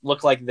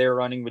look like they're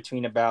running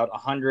between about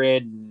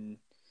 $130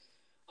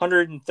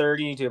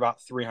 to about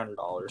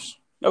 $300.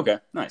 Okay,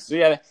 nice. So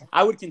yeah,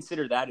 I would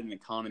consider that an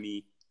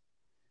economy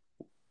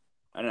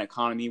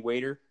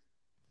wader.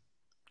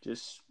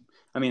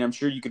 I'm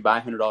sure you could buy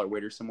 $100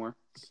 waders somewhere,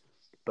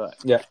 but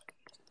yeah,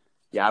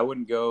 I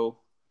wouldn't go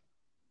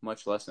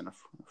much less than a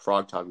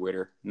Frog Tog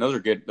wader. And those are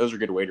good. Those are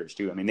good waders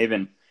too. I mean,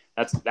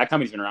 that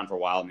company's been around for a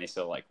while, and they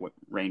sell like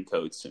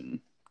raincoats and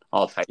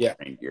all types of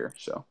rain gear.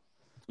 So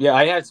yeah,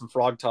 I had some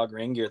Frog Tog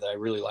rain gear that I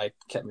really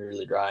liked, kept me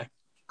really dry.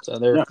 So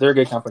they're a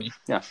good company.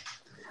 Yeah,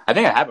 I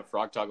think I have a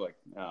Frog Tog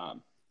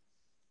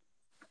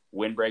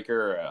windbreaker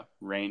or a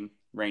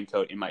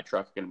raincoat in my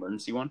truck, like an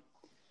emergency one.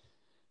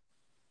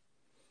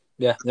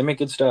 Yeah, they make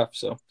good stuff.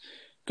 So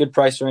good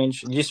price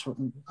range. Just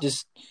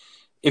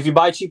if you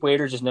buy cheap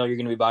waders, just know you're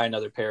going to be buying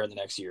another pair in the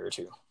next year or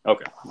two.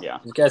 Okay, yeah.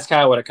 That's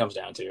kind of what it comes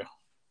down to.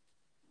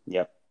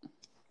 Yep.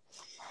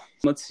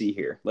 Let's see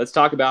here. Let's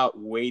talk about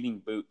wading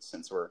boots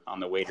since we're on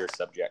the wader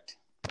subject.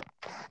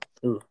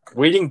 Ooh,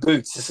 wading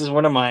boots. This is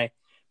one of my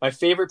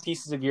favorite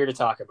pieces of gear to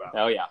talk about.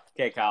 Oh, yeah.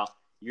 Okay, Kyle.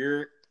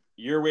 You're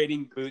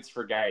wading boots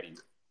for guiding.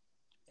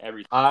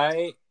 Everything.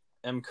 I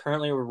am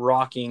currently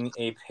rocking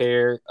a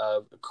pair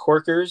of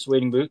Corkers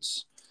wading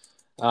boots.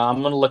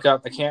 I'm going to look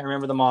up. I can't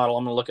remember the model.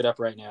 I'm going to look it up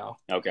right now.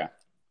 Okay.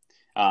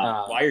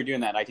 While you're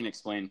doing that, I can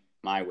explain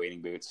my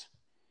wading boots.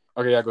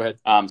 Okay, yeah, go ahead.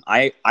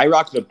 I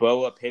rock the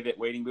BOA pivot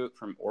wading boot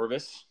from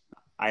Orvis.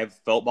 I have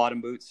felt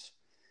bottom boots.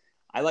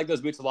 I like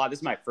those boots a lot. This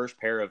is my first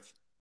pair of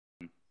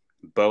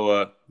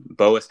BOA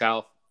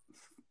style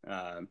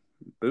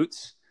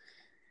boots.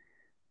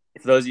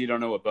 For those of you who don't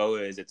know what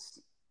BOA is, it's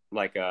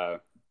like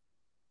a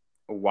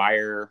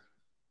wire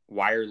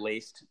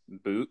laced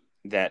boot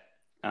that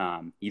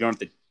you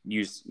don't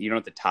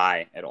have to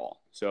tie at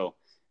all. So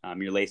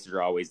your laces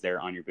are always there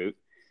on your boot.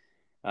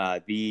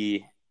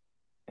 The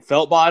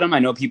felt bottom, I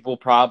know people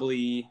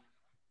probably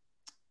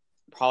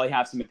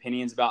have some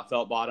opinions about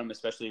felt bottom,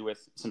 especially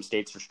with some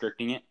states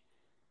restricting it.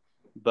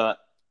 But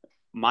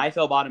my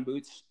felt bottom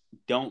boots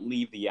don't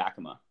leave the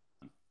Yakima.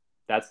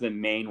 That's the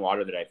main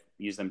water that I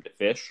use them to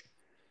fish.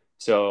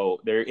 So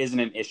there isn't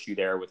an issue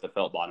there with the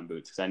felt bottom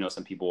boots, because I know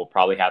some people will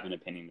probably have an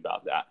opinion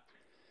about that.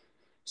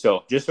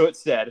 So just so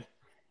it's said,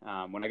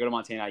 when I go to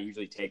Montana, I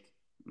usually take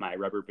my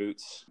rubber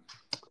boots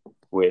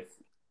with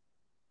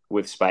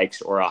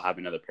spikes, or I'll have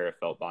another pair of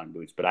felt bottom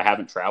boots. But I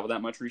haven't traveled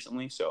that much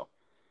recently, so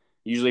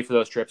usually for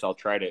those trips, I'll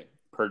try to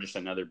purchase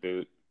another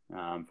boot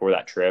for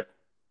that trip.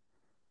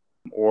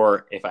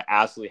 Or if I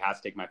absolutely have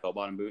to take my felt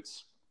bottom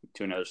boots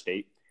to another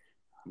state,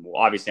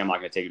 well, obviously I'm not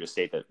going to take it to a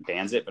state that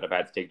bans it, but if I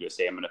have to take it to a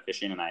state I'm going to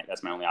fish in, and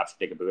that's my only option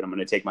to take a boot, I'm going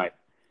to take my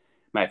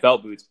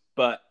felt boots,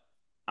 but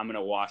I'm going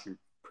to wash them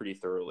pretty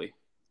thoroughly.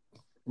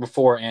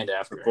 Before and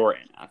after.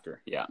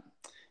 Yeah.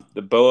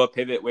 The BOA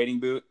pivot wading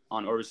boot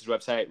on Orvis's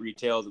website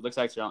retails. It looks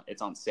like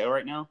it's on sale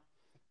right now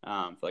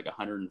for like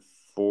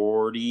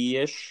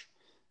 $140-ish.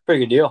 Pretty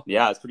good deal.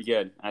 Yeah, it's pretty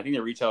good. I think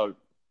they retail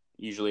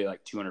usually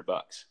like $200.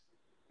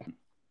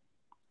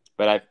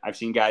 But I've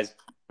seen guys,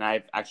 and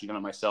I've actually done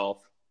it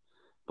myself,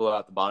 blow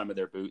out the bottom of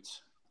their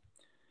boots.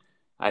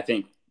 I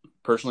think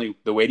personally,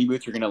 the wading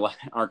boots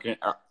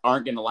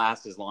aren't gonna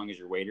last as long as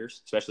your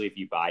waders, especially if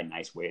you buy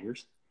nice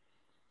waders.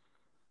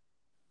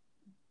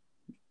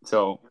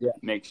 So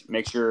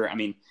make sure. I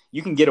mean,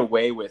 you can get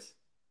away with.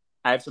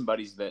 I have some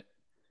buddies that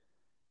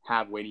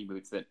have wading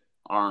boots that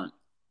aren't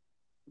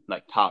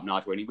like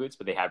top-notch wading boots,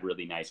 but they have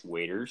really nice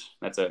waders.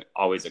 That's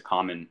always a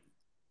common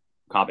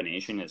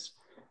combination is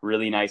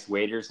really nice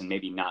waders and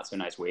maybe not so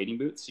nice wading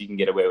boots. So you can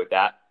get away with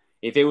that.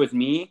 If it was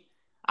me,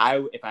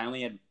 if I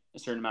only had a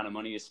certain amount of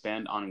money to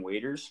spend on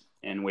waders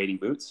and wading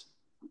boots,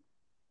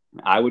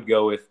 I would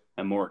go with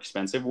a more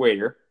expensive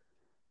wader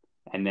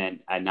and then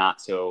a not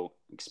so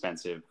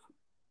expensive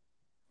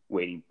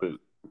wading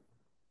boot.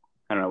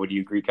 I don't know. Would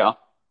you agree, Cal?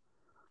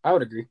 I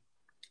would agree.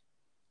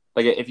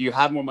 Like if you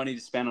have more money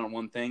to spend on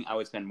one thing, I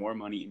would spend more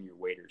money in your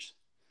waders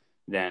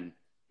than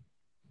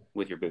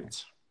with your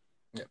boots.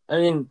 Yeah. I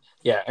mean,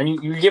 yeah, and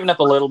you're giving up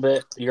a little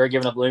bit. You're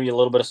giving up maybe a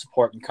little bit of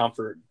support and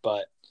comfort,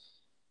 but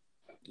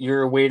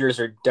your waders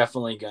are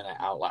definitely going to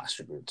outlast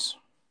your boots.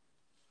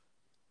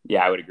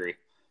 Yeah, I would agree.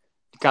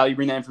 Kyle, you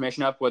bring that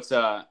information up. What's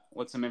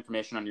some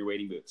information on your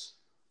wading boots?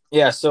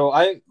 Yeah, so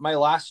my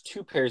last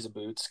 2 pairs of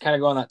boots, kind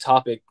of go on that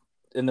topic.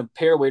 In the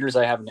pair of waders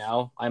I have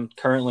now, I'm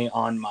currently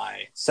on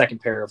my second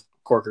pair of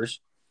corkers.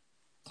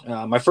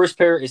 My first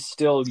pair is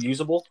still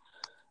usable,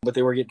 but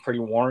they were getting pretty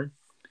worn.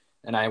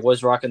 And I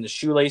was rocking the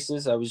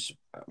shoelaces. I was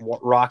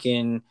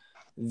rocking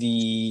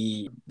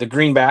the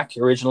greenback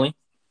originally.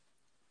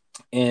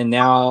 And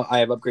now I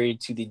have upgraded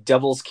to the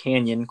Devil's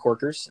Canyon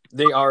corkers.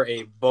 They are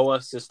a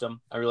BOA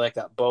system. I really like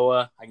that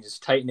BOA. I can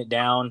just tighten it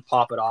down,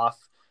 pop it off.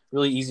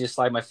 Really easy to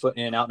slide my foot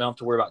in and out. Don't have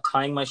to worry about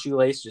tying my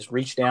shoelace. Just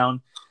reach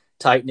down,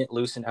 tighten it,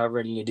 loosen, however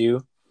I need to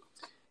do.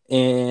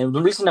 And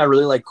the reason I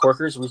really like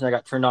corkers, the reason I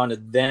got turned on to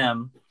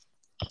them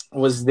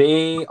was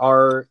they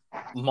are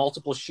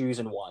multiple shoes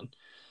in one.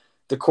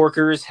 The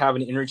corkers have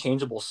an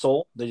interchangeable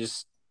sole. You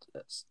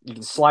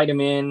can slide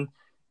them in,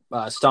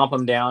 stomp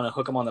them down, and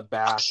hook them on the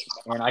back.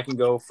 And I can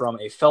go from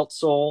a felt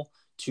sole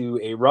to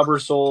a rubber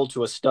sole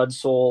to a stud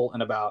sole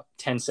in about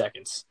 10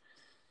 seconds.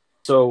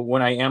 So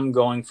when I am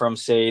going from,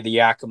 say, the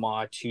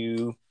Yakima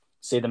to,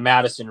 say, the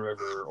Madison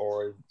River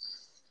or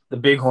the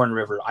Bighorn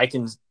River, I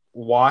can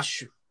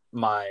wash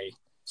my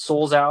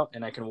soles out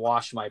and I can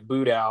wash my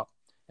boot out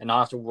and not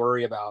have to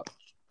worry about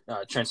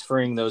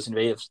transferring those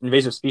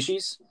invasive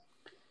species.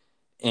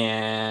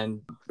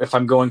 And if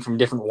I'm going from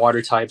different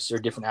water types or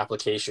different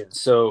applications.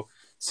 So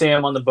say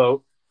I'm on the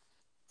boat,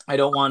 I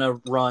don't want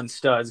to run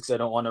studs because I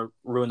don't want to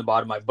ruin the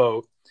bottom of my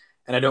boat.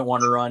 And I don't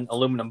want to run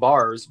aluminum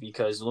bars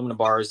because aluminum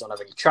bars don't have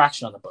any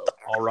traction on the boat.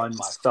 I'll run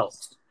my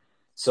felt.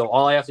 So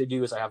all I have to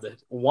do is I have the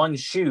one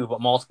shoe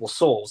but multiple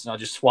soles, and I'll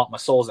just swap my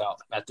soles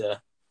out at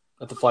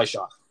the fly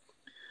shop.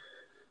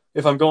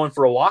 If I'm going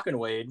for a walk and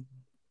wade,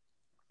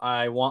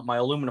 I want my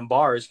aluminum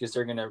bars because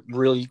they're going to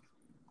really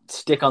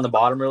stick on the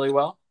bottom really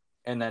well.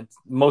 And then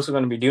most I'm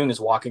going to be doing is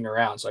walking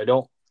around. So I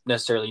don't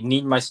necessarily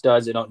need my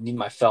studs. I don't need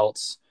my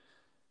felts.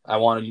 I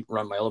want to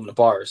run my aluminum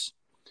bars.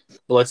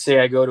 But let's say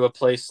I go to a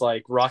place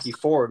like Rocky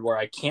Ford where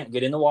I can't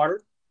get in the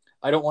water.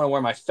 I don't want to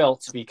wear my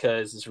felts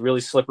because it's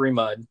really slippery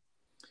mud.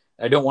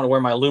 I don't want to wear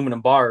my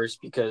aluminum bars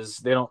because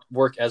they don't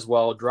work as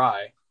well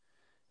dry.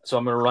 So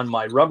I'm going to run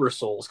my rubber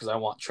soles because I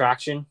want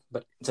traction,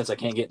 but since I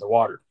can't get in the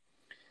water.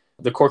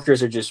 The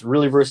corkers are just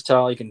really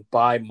versatile. You can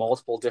buy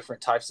multiple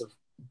different types of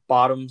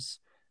bottoms,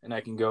 and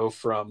I can go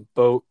from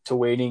boat to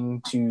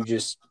wading to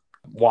just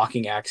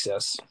walking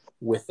access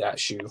with that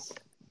shoe.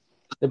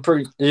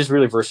 They're just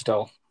really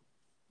versatile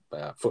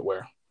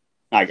footwear.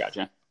 I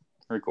gotcha.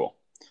 Very cool.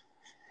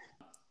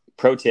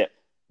 Pro tip: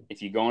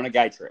 if you go on a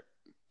guide trip,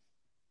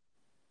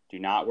 do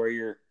not wear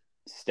your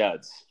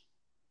studs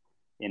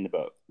in the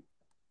boat,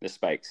 the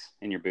spikes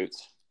in your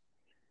boots.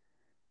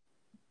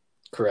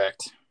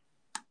 Correct.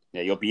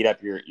 Yeah, you'll beat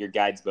up your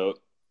guide's boat,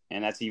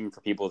 and that's even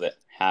for people that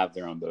have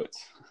their own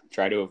boats.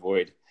 Try to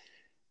avoid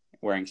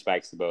wearing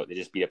spikes to the boat. They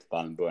just beat up the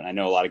bottom of the boat. And I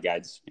know a lot of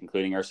guides,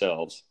 including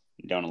ourselves,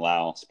 don't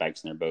allow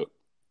spikes in their boat.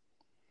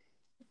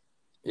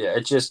 Yeah,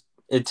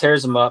 it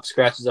tears them up,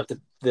 scratches up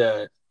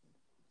the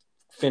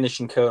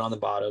finishing coat on the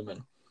bottom,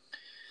 and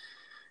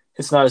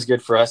it's not as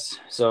good for us.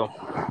 So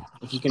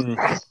if you can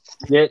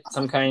get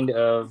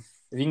if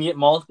you can get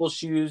multiple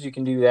shoes, you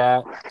can do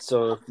that.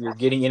 So if you're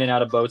getting in and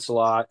out of boats a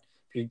lot,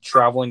 if you're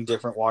traveling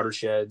different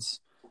watersheds.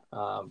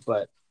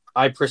 But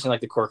I personally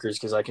like the corkers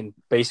because I can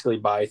basically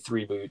buy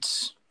 3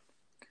 boots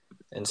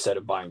instead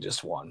of buying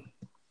just one.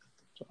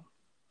 So.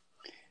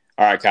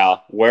 All right,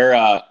 Kyle, where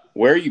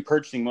are you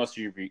purchasing most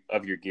of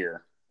your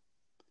gear?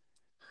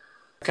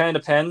 It kind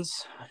of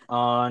depends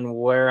on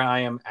where I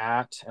am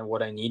at and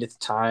what I need at the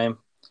time.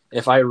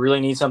 If I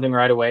really need something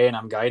right away and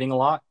I'm guiding a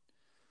lot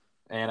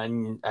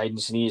and I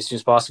just need it as soon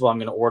as possible, I'm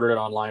going to order it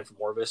online from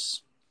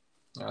Orvis.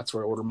 That's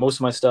where I order most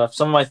of my stuff.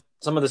 Some of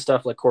the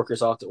stuff like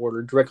corkers I'll have to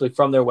order directly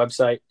from their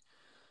website.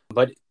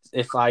 But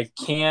if I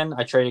can,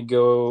 I try to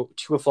go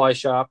to a fly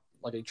shop.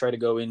 Like I try to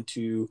go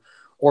into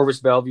Orvis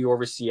Bellevue,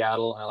 Orvis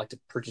Seattle, and I like to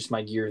purchase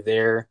my gear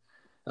there.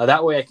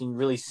 That way I can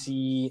really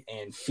see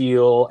and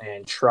feel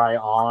and try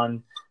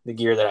on the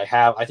gear that I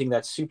have. I think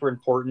that's super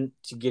important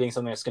to getting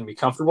something that's going to be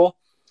comfortable.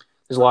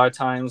 There's a lot of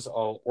times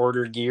I'll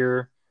order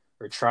gear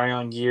or try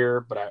on gear,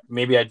 but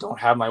maybe I don't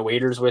have my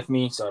waders with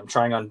me, so I'm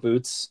trying on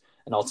boots,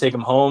 and I'll take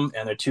them home,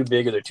 and they're too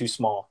big or they're too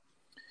small.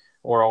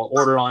 Or I'll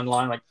order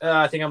online, like,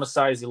 I think I'm a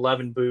size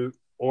 11 boot,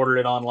 order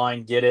it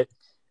online, get it.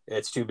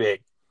 It's too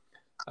big.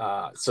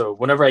 So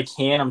whenever I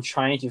can, I'm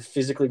trying to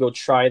physically go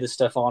try this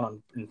stuff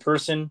on in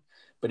person.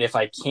 But if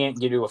I can't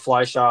get to a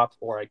fly shop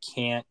or I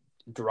can't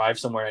drive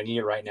somewhere I need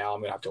it right now,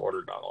 I'm going to have to order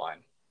it online.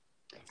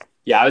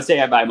 Yeah, I would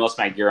say I buy most of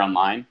my gear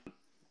online.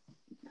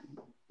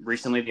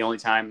 Recently,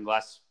 the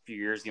last few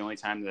years, the only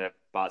time that I've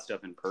bought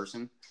stuff in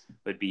person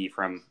would be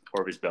from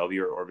Orvis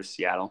Bellevue or Orvis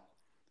Seattle.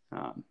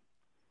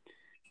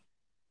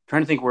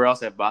 Trying to think where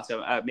else I've bought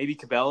stuff. Maybe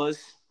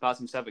Cabela's. Bought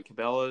some stuff at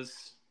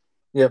Cabela's.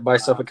 Yeah, buy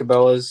stuff at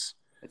Cabela's.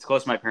 It's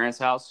close to my parents'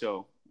 house,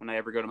 so when I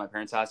ever go to my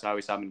parents' house, I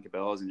always stop in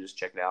Cabela's and just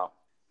check it out.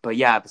 But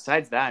yeah,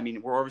 besides that, I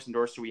mean, we're Orvis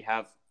endorser.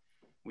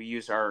 We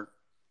use our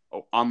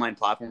online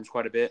platforms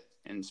quite a bit,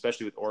 and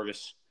especially with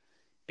Orvis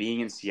being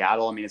in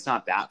Seattle. I mean, it's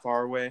not that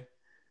far away,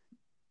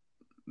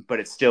 but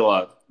it's still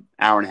an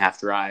hour and a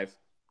half drive.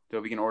 So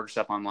if we can order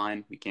stuff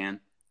online, we can.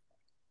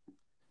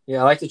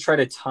 Yeah, I like to try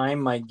to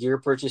time my gear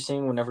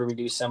purchasing whenever we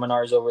do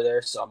seminars over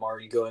there. So I'm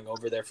already going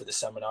over there for the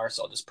seminar,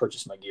 so I'll just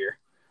purchase my gear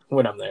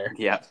when I'm there.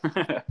 Yeah.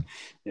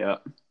 Yeah.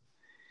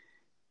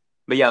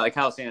 But yeah, like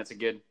Kyle was saying, that's a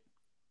good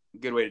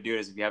way to do it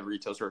is if you have a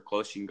retail store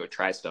close, you can go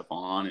try stuff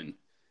on and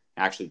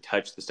actually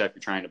touch the stuff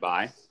you're trying to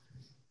buy.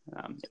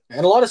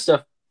 And a lot of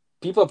stuff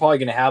people are probably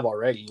going to have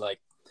already, like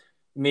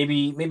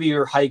maybe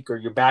your hike or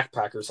your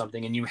backpack or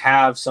something, and you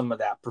have some of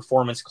that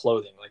performance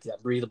clothing, like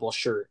that breathable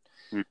shirt.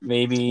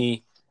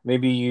 Mm-hmm.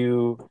 Maybe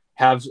you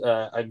have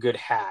a good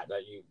hat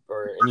and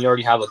you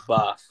already have a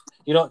buff.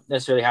 You don't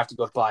necessarily have to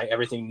go buy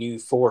everything new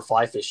for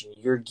fly fishing.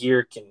 Your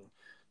gear can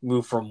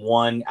move from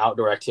one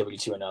outdoor activity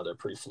to another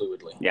pretty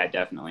fluidly. Yeah,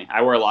 definitely.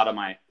 I wear a lot of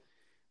my,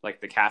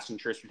 like the casting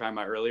shirts we were talking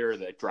about earlier,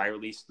 the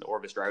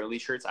Orvis dry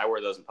release shirts. I wear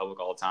those in public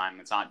all the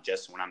time. It's not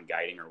just when I'm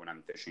guiding or when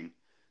I'm fishing.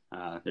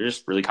 They're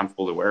just really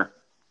comfortable to wear.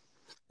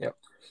 Yep.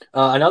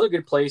 Another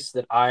good place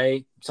that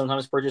I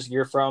sometimes purchase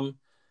gear from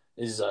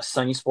is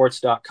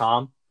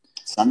sunnysports.com.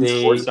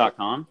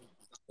 Sunnysports.com?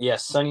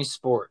 Yes, Sunny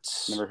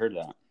Sports. Never heard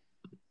of that.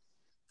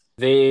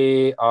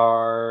 They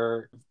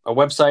are a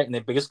website, and they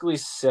basically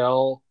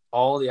sell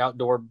all the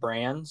outdoor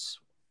brands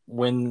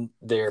when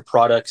their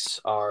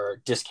products are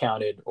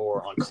discounted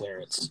or on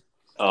clearance.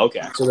 Oh,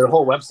 okay. So their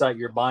whole website,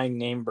 you're buying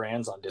name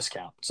brands on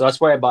discount. So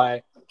that's why I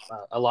buy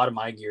a lot of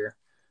my gear.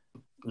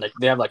 Like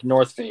they have like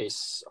North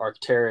Face,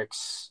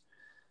 Arc'teryx.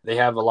 They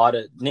have a lot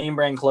of name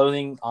brand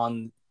clothing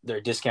on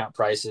their discount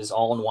prices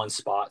all in one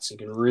spot. So you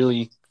can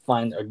really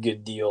find a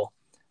good deal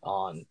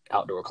on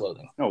outdoor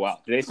clothing. Oh, wow.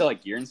 Do they sell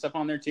like gear and stuff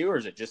on there too, or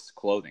is it just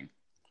clothing?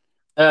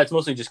 It's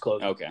mostly just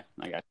clothing. Okay,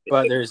 I got it.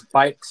 But there's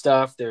bike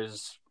stuff,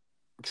 there's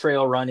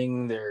trail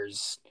running,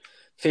 there's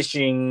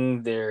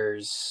fishing,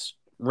 there's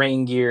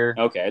rain gear.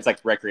 Okay, it's like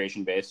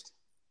recreation based.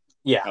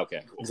 Yeah.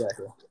 Okay.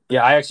 Exactly.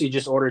 Yeah, I actually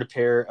just ordered a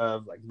pair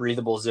of like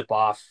breathable zip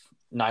off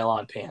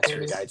nylon pants for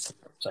the guides.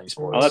 Sunny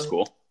Sports. Oh, that's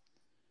cool.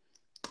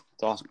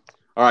 That's awesome.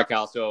 All right,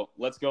 Kyle. So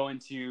let's go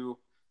into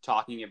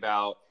talking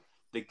about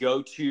the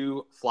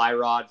go-to fly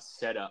rod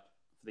setup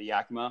for the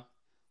Yakima.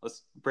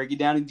 Let's break it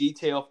down in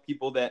detail for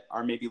people that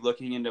are maybe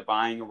looking into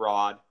buying a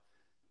rod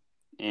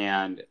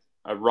and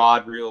a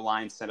rod reel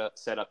line set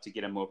up to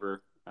get them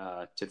over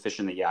to fish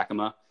in the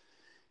Yakima.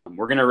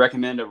 We're going to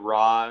recommend a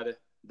rod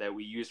that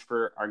we use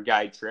for our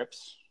guide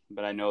trips,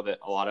 but I know that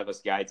a lot of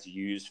us guides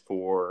use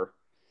for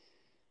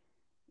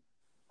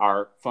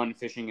our fun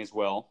fishing as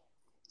well.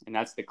 And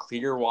that's the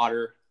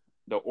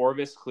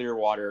Orvis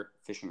Clearwater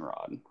fishing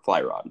rod,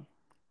 fly rod.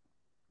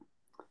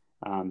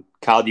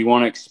 Kyle, do you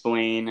want to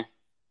explain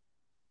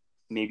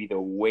maybe the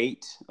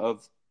weight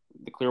of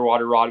the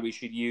Clearwater rod we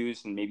should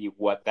use and maybe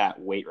what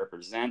that weight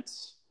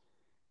represents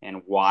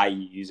and why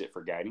you use it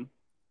for guiding?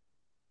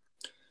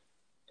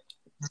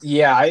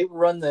 Yeah, I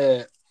run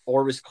the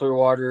Orvis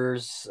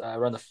Clearwaters. I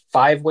run the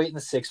 5-weight and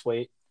the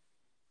 6-weight,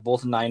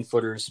 both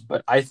 9-footers.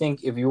 But I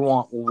think if you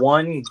want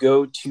one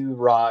go-to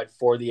rod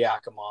for the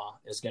Yakima,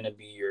 is going to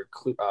be your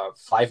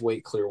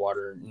 5-weight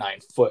Clearwater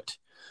 9-foot.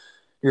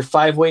 Your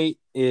 5-weight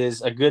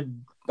is a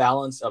good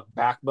balance of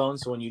backbone.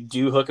 So when you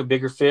do hook a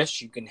bigger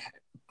fish, you can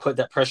put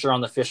that pressure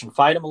on the fish and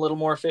fight them a little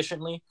more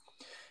efficiently.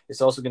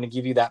 It's also going to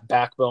give you that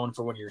backbone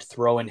for when you're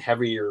throwing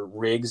heavier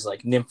rigs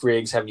like nymph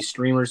rigs, heavy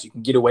streamers. You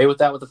can get away with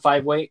that with a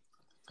 5-weight.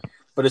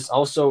 But it's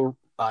also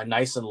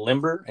nice and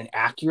limber and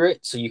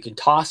accurate. So you can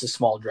toss a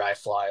small dry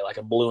fly like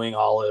a blueing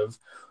olive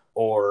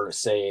or,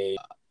 say,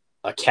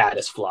 a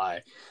caddis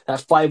fly.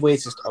 That 5-weight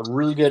is just a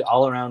really good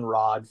all-around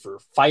rod for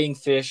fighting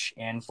fish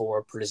and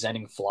for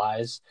presenting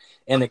flies.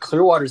 And the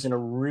Clearwater's in a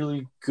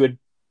really good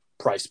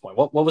price point.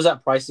 What was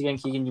that price again,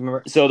 Keegan? Do you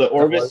remember? So the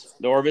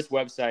Orvis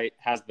website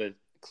has the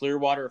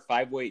Clearwater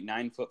 5-weight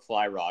 9-foot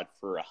fly rod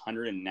for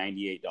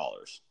 $198.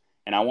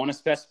 And I want to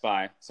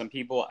specify, some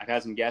people, I've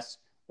had some guests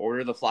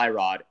order the fly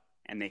rod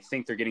and they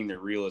think they're getting the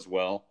reel as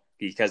well,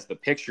 because the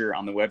picture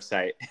on the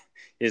website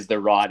is the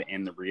rod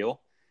and the reel.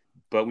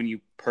 But when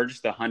you purchase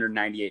the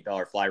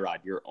 $198 fly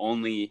rod, you're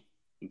only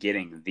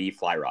getting the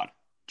fly rod,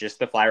 just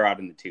the fly rod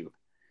and the tube.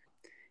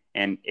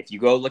 And if you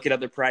go look at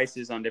other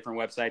prices on different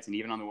websites, and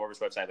even on the Orvis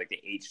website, like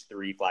the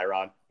H3 fly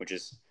rod, which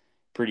is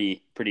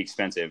pretty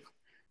expensive,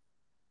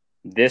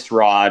 this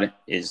rod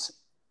is,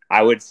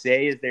 I would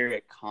say, is their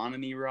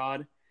economy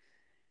rod.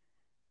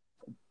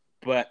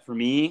 But for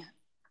me,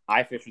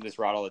 I fish with this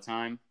rod all the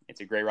time.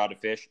 It's a great rod to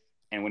fish.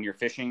 And when you're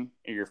fishing,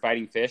 or you're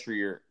fighting fish, or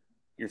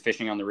you're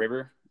fishing on the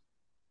river,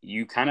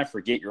 you kind of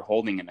forget you're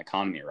holding an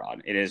economy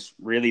rod. It is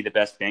really the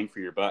best bang for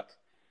your buck.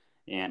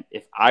 And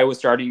if I was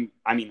starting,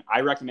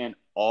 I recommend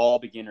all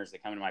beginners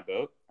that come into my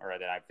boat, or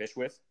that I fish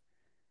with,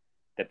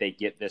 that they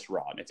get this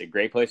rod. It's a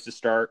great place to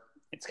start.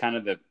 It's kind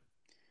of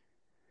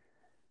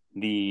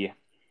the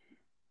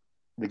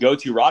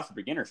go-to rod for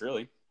beginners,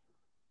 really.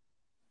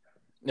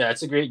 Yeah,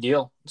 it's a great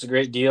deal.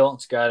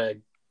 It's got a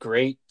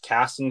great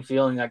casting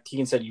feeling. Like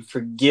Keegan said, you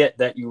forget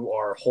that you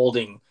are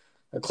holding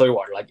a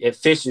Clearwater. Like, it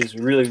fishes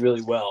really,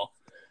 really well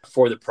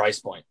for the price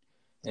point.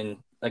 And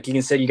like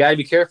Keegan said, you got to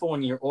be careful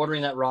when you're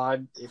ordering that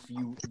rod. If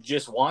you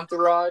just want the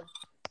rod,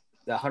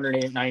 the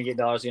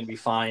 $198 is going to be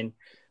fine.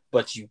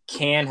 But you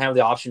can have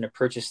the option to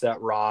purchase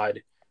that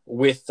rod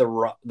with the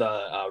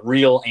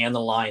reel and the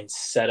line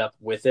set up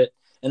with it.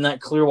 And that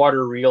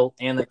Clearwater reel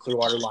and that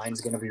Clearwater line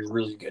is going to be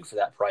really good for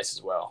that price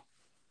as well.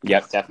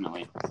 Yep,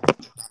 definitely.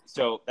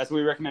 So that's what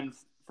we recommend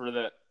for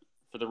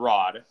the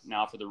rod.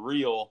 Now for the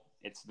reel,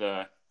 it's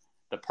the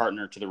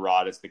partner to the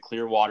rod. It's the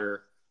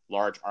Clearwater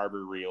Large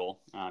Arbor Reel.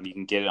 You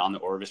can get it on the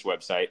Orvis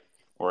website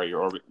or at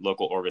your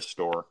local Orvis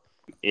store.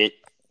 It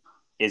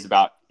is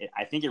about,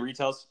 I think it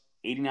retails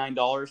 $89,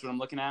 what I'm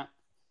looking at.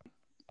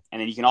 And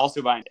then you can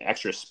also buy an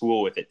extra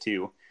spool with it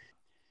too.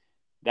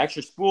 The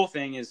extra spool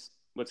thing is,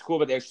 what's cool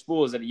about the extra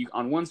spool is that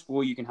on one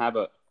spool you can have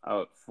a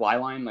fly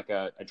line, like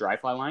a dry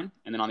fly line.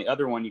 And then on the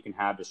other one, you can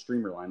have the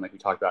streamer line, like we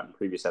talked about in the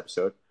previous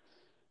episode.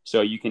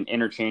 So you can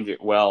interchange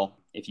it well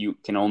if you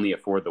can only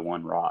afford the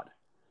one rod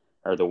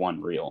or the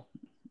one reel.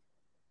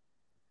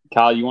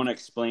 Kyle, you want to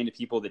explain to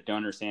people that don't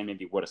understand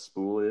maybe what a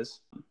spool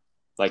is?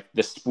 Like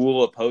the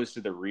spool opposed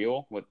to the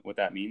reel, what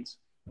that means?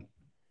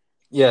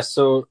 Yeah,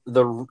 so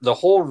the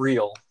whole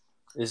reel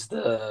is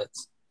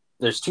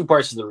there's two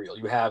parts to the reel.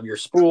 You have your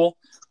spool,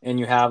 and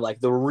you have like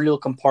the reel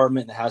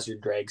compartment that has your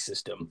drag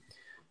system.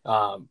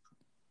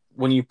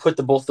 When you put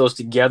both those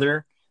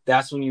together,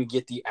 that's when you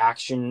get the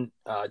action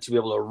to be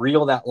able to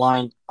reel that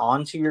line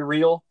onto your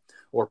reel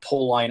or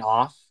pull line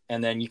off.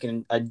 And then you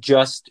can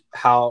adjust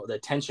the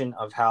tension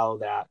of how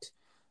that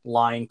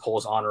line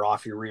pulls on or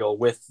off your reel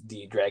with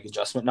the drag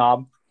adjustment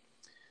knob.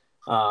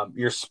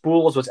 Your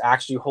spool is what's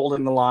actually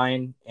holding the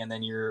line, and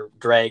then your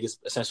drag is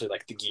essentially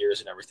like the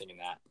gears and everything in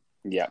that.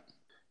 Yeah.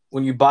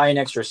 When you buy an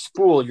extra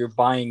spool, you're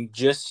buying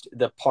just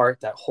the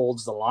part that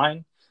holds the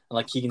line. And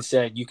like Keegan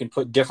said, you can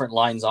put different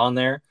lines on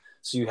there.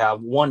 So you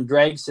have one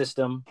drag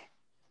system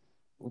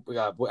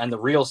and the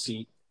reel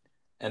seat,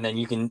 and then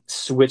you can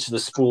switch the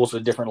spools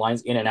with different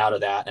lines in and out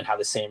of that and have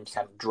the same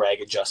kind of drag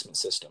adjustment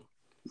system.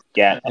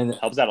 Yeah, and it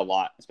helps out a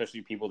lot,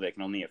 especially people that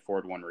can only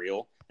afford one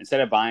reel.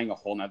 Instead of buying a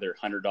whole nother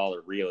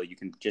 $100 reel, you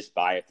can just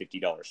buy a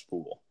 $50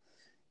 spool,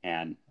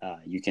 and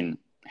you can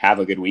have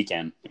a good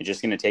weekend. It's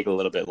just going to take a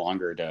little bit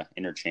longer to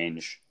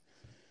interchange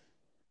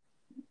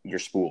your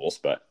spools,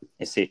 but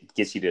it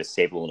gets you to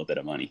save a little bit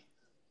of money.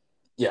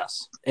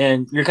 Yes,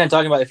 and you're kind of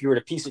talking about if you were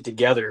to piece it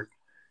together,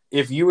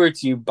 if you were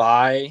to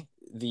buy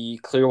the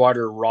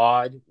Clearwater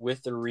rod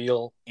with the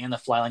reel and the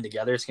fly line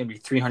together, it's going to be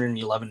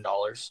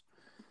 $311.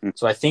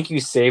 So I think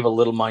you save a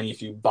little money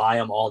if you buy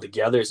them all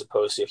together as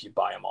opposed to if you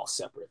buy them all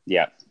separate.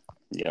 Yeah.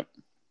 Yep.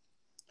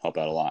 Help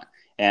out a lot.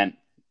 And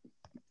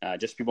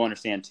just so people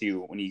understand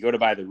too, when you go to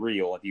buy the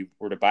reel, if you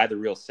were to buy the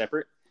reel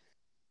separate,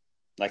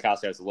 like Kyle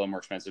said, it's a little more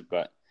expensive,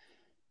 but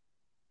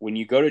when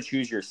you go to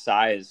choose your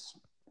size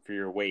for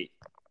your weight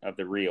of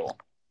the reel,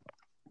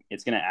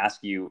 it's going to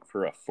ask you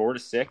for a 4 to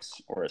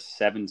 6 or a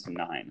 7 to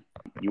 9.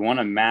 You want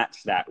to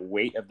match that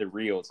weight of the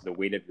reel to the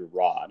weight of your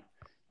rod.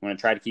 You want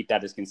to try to keep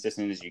that as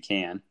consistent as you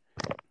can.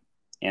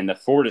 And the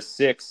 4 to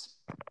 6,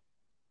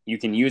 you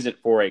can use it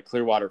for a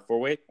Clearwater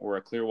 4-weight or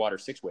a Clearwater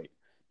 6-weight.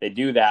 They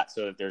do that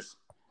so that there's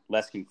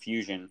less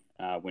confusion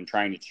when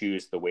trying to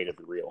choose the weight of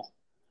the reel.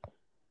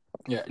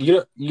 Yeah,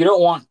 you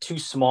don't want too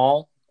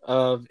small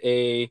of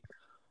a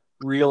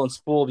reel and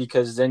spool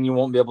because then you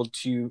won't be able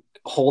to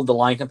hold the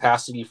line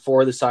capacity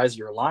for the size of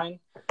your line,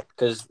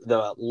 because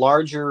the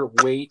larger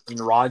weight and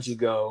rod you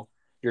go,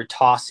 you're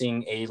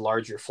tossing a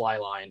larger fly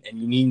line, and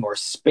you need more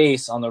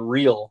space on the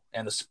reel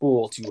and the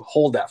spool to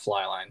hold that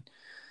fly line.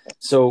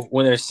 So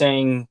when they're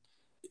saying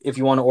if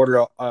you want to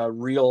order a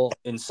reel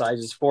in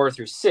sizes 4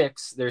 through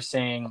 6, they're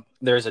saying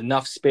there's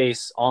enough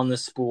space on the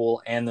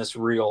spool and this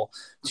reel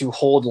to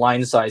hold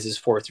line sizes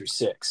 4 through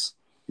 6.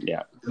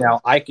 Yeah.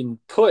 Now I can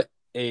put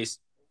a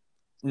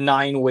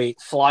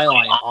 9-weight fly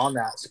line on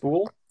that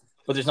spool,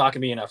 but there's not going to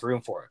be enough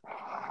room for it.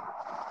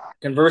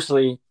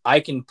 Conversely,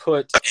 I can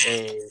put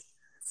a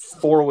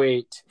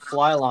 4-weight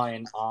fly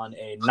line on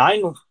a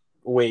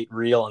 9-weight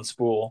reel and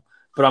spool,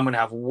 but I'm going to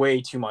have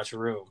way too much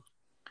room.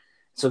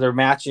 So they're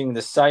matching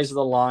the size of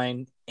the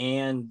line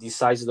and the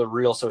size of the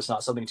reel, so it's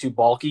not something too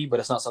bulky, but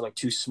it's not something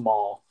too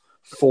small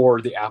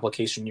for the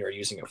application you're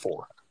using it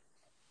for.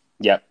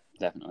 Yep,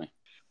 definitely.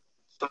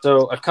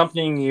 So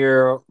accompanying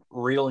your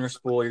reel and your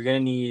spool, you're going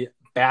to need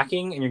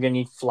backing and you're going to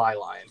need fly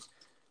line.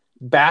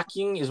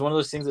 Backing is one of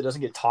those things that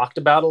doesn't get talked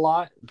about a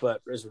lot,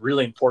 but is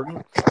really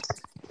important.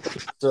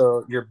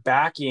 So your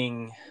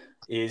backing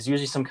is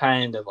usually some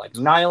kind of like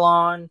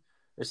nylon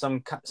or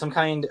some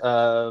kind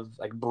of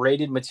like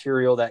braided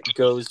material that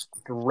goes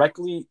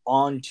directly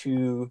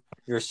onto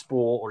your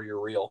spool or your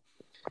reel.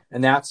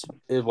 And that's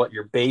what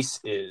your base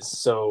is.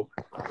 So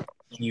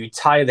you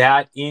tie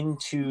that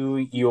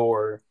into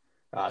your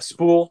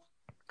spool.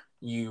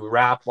 You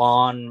wrap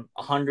on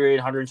 100,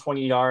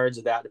 120 yards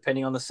of that,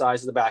 depending on the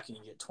size of the backing.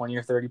 You get 20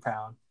 or 30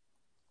 pound.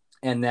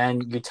 And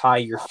then you tie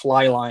your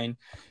fly line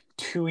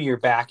to your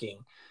backing.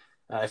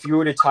 If you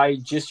were to tie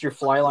just your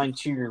fly line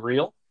to your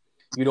reel,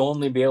 you'd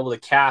only be able to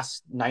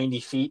cast 90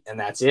 feet, and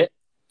that's it.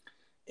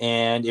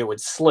 And it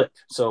would slip.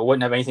 So it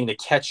wouldn't have anything to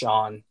catch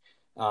on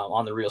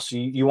the reel. So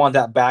you want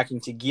that backing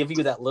to give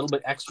you that little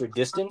bit extra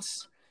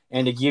distance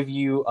and to give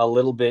you a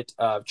little bit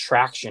of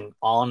traction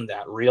on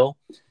that reel.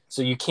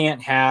 So you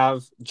can't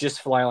have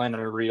just fly line on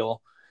a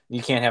reel.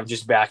 You can't have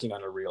just backing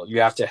on a reel.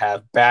 You have to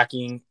have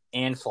backing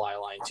and fly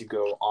line to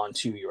go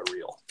onto your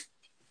reel.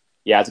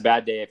 Yeah, it's a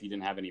bad day if you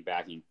didn't have any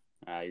backing.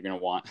 You're going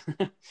to want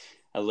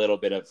a little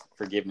bit of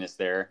forgiveness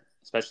there,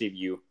 especially if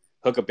you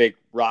hook a big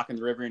rock in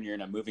the river and you're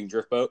in a moving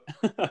drift boat.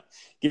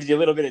 Gives you a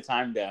little bit of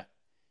time to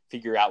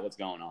figure out what's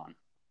going on.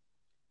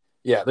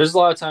 Yeah, there's a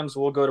lot of times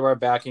we'll go to our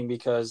backing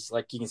because,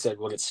 like you said,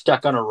 we'll get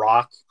stuck on a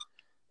rock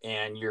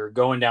and you're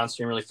going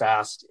downstream really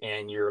fast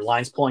and your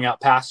line's pulling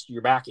out past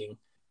your backing.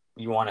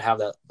 You want to have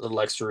that little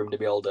extra room to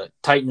be able to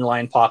tighten your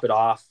line, pop it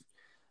off.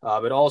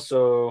 But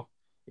also,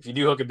 if you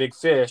do hook a big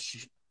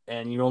fish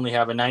and you only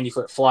have a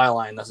 90-foot fly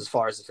line, that's as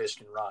far as the fish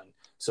can run.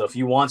 So if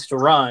you want to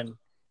run,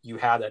 you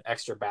have that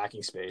extra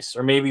backing space.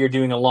 Or maybe you're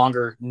doing a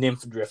longer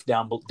nymph drift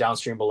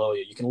downstream below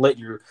you. You can let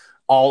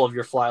all of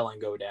your fly line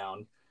go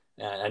down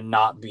and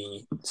not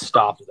be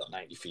stopped at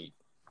 90 feet.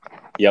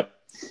 Yep.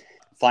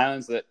 Fly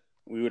lines that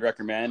we would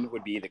recommend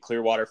would be the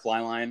Clearwater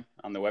fly line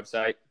on the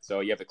website. So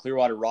you have a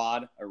Clearwater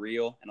rod, a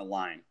reel, and a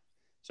line.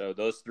 So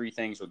those three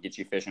things will get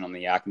you fishing on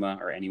the Yakima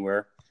or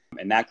anywhere.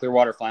 And that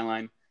Clearwater fly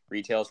line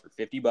retails for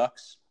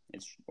 $50.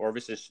 It's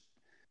Orvis's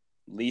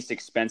least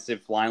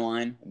expensive fly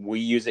line. We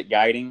use it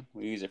guiding.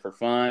 We use it for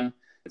fun.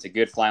 It's a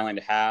good fly line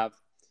to have.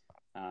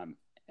 At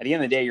the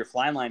end of the day, your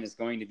fly line is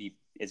going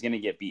to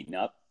get beaten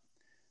up.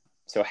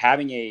 So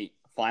having a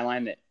fly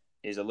line that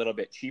is a little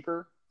bit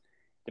cheaper,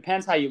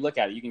 depends how you look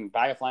at it. You can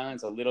buy a fly line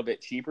that's a little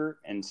bit cheaper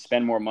and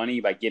spend more money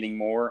by getting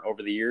more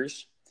over the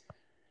years.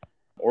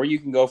 Or you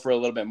can go for a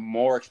little bit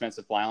more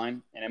expensive fly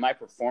line, and it might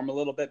perform a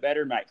little bit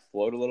better, might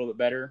float a little bit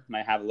better,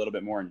 might have a little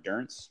bit more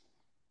endurance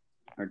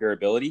or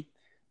durability,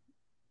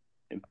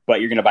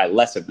 but you're going to buy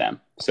less of them.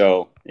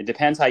 So it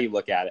depends how you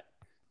look at it.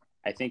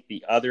 I think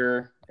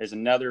there's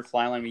another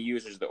fly line we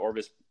use, is the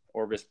Orvis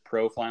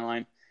Pro fly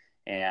line,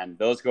 and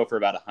those go for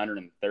about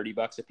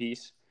 $130 a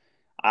piece.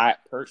 I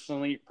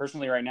personally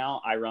right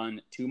now, I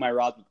run 2 of my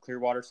rods with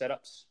Clearwater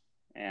setups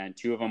and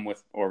 2 of them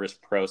with Orvis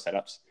Pro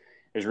setups.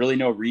 There's really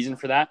no reason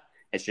for that.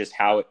 It's just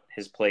how it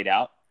has played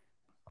out.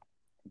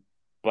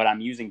 But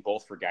I'm using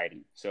both for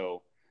guiding.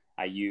 So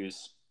I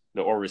use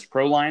the Orvis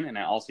Pro line, and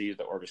I also use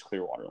the Orvis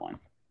Clearwater line.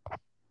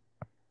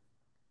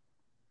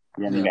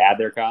 You have anything to add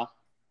there, Kyle?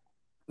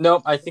 No,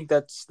 I think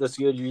that's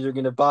good. You're either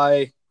going to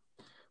buy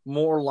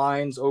more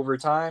lines over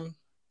time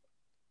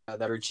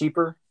that are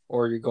cheaper,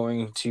 or you're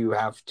going to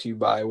have to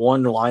buy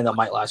one line that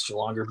might last you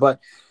longer. But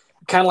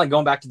kind of like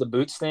going back to the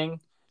boots thing,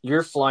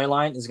 your fly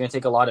line is going to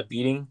take a lot of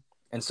beating.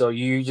 And so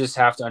you just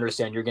have to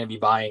understand you're going to be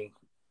buying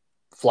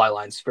fly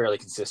lines fairly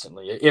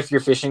consistently. If you're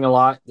fishing a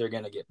lot, they're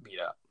going to get beat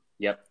up.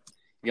 Yep.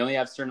 If you only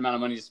have a certain amount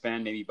of money to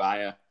spend, maybe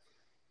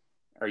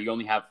or you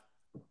only have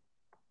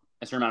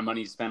a certain amount of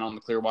money to spend on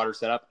the Clearwater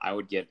setup, I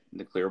would get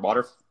the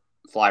Clearwater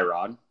fly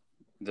rod,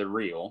 the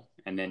reel,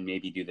 and then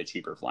maybe do the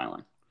cheaper fly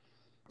line.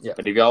 Yeah.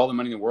 But if you got all the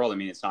money in the world, I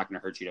mean, it's not going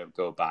to hurt you to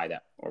go buy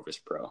that Orvis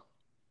Pro.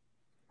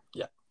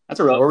 Yeah. That's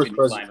a relatively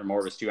new line from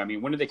Orvis, too. I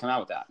mean, when did they come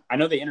out with that? I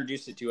know they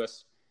introduced it to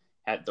us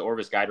at the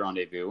Orvis Guide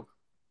Rendezvous.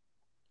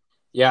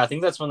 Yeah, I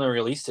think that's when they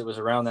released it. Was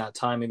around that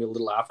time, maybe a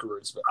little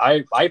afterwards. But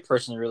I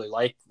personally really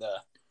like the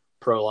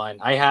Pro line.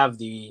 I have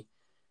the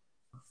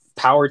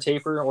Power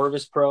Taper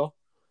Orvis Pro,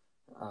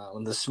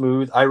 the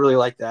smooth. I really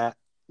like that.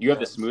 You have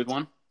the smooth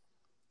one?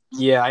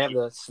 Yeah, I have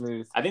the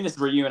smooth. I think this is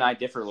where you and I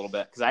differ a little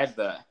bit, because I have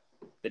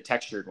the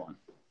textured one.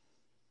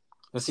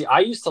 Let's see, I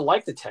used to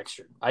like the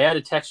textured. I had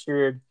a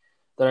textured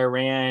that I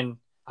ran.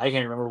 I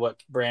can't remember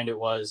what brand it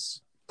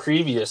was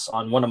previous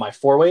on one of my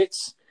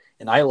 4-weights,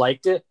 and I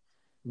liked it.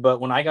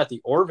 But when I got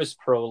the Orvis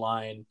Pro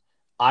line,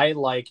 I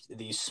liked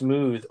the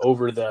smooth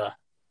over the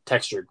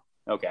textured.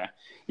 Okay.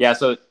 Yeah,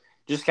 so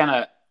just kind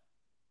of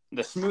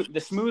the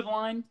smooth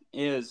line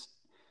is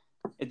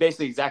It's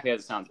basically exactly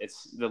as it sounds.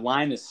 The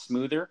line is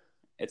smoother.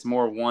 It's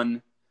more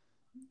one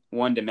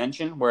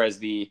dimension, whereas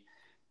the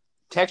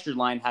textured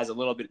line has a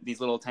little bit these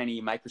little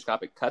tiny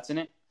microscopic cuts in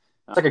it.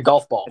 It's like a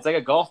golf ball. It's like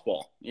a golf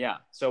ball. Yeah.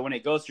 So when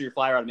it goes through your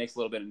fly rod, it makes a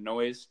little bit of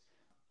noise,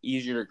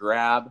 easier to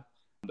grab.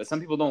 But some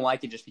people don't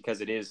like it just because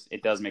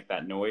it does make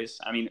that noise.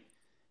 I mean,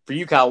 for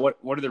you, Kyle,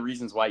 what are the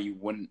reasons why you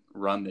wouldn't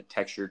run the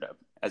textured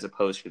as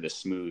opposed to the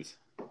smooth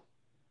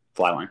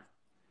fly line?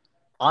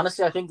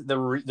 Honestly, I think the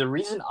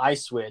reason I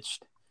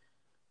switched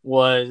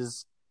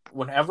was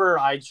whenever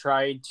I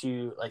tried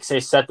to, like, say,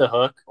 set the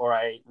hook or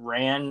I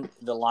ran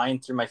the line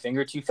through my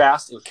finger too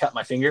fast, it would cut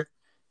my finger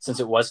since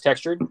it was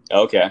textured.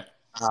 Okay.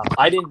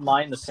 I didn't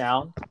mind the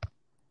sound,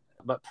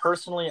 but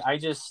personally,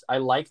 I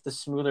like the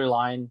smoother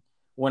line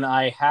when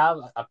I have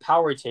a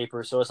power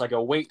taper. So it's like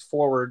a weight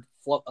forward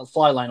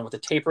fly line with a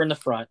taper in the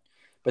front,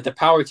 but the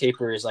power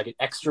taper is like an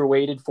extra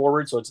weighted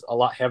forward, so it's a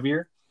lot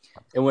heavier.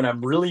 And when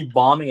I'm really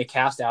bombing a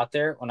cast out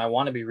there, when I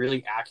want to be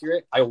really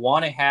accurate, I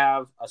want to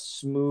have a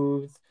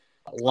smooth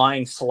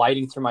line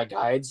sliding through my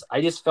guides. I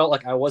just felt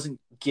like I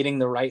wasn't getting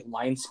the right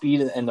line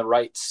speed and the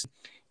right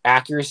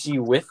accuracy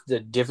with the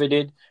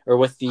divoted or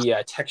with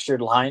the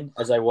textured line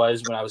as I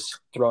was when I was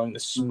throwing the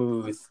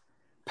smooth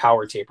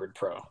power tapered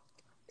pro.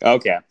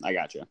 Okay, I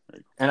got you.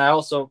 And I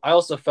also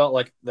felt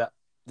like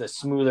the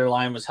smoother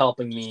line was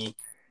helping me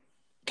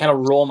kind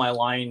of roll my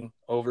line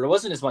over. It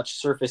wasn't as much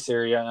surface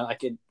area. I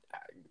could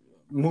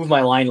move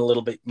my line a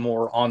little bit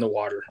more on the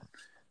water,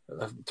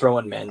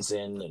 throwing men's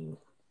in and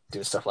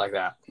doing stuff like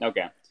that.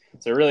 Okay.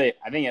 So really,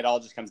 I think it all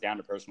just comes down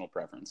to personal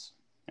preference.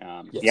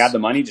 Yes. If you have the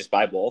money, just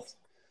buy both.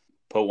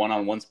 Put one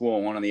on one spool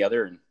and one on the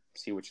other and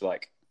see what you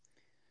like.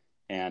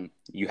 And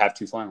you have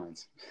two fly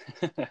lines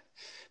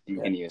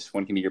you can use.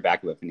 One can be your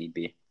backup if need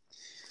be.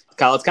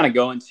 Kyle, let's kind of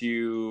go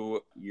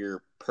into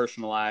your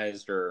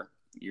personalized or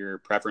your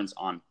preference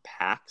on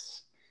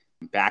packs,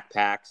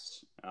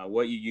 backpacks,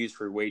 what you use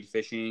for wade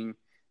fishing,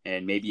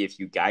 and maybe if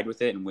you guide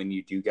with it and when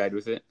you do guide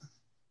with it.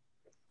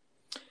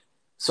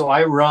 So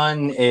I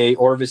run a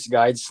Orvis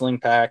Guide sling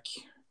pack.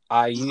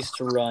 I used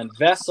to run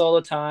vests all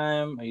the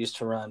time. I used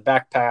to run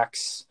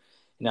backpacks.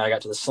 Now I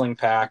got to the sling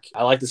pack.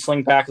 I like the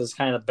sling pack because it's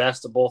kind of the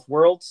best of both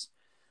worlds.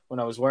 When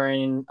I was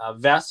wearing a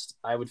vest,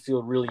 I would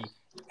feel really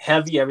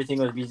heavy. Everything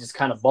would be just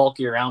kind of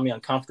bulky around me,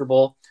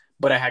 uncomfortable,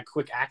 but I had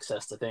quick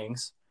access to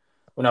things.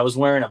 When I was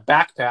wearing a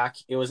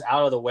backpack, it was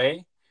out of the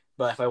way,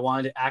 but if I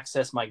wanted to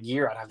access my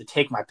gear, I'd have to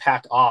take my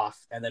pack off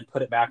and then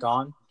put it back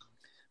on.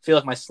 I feel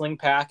like my sling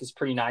pack is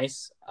pretty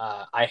nice.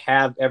 I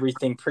have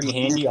everything pretty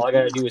handy. All I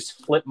got to do is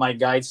flip my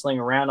guide sling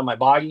around on my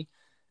body,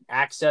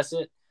 access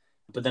it,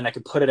 but then I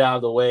can put it out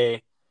of the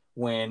way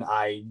when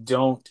I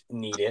don't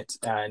need it.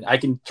 And I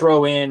can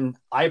throw in,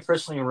 I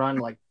personally run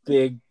like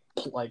big,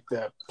 like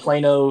the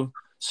Plano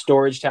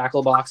storage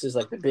tackle boxes,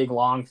 like the big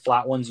long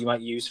flat ones you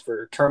might use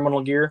for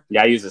terminal gear.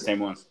 Yeah, I use the same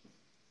ones.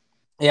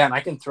 Yeah, and I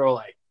can throw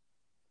like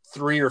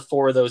 3 or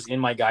 4 of those in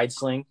my guide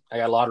sling. I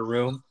got a lot of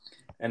room,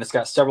 and it's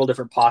got several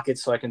different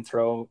pockets, so I can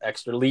throw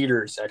extra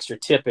leaders, extra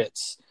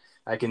tippets.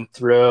 I can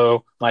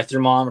throw my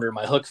thermometer,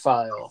 my hook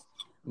file,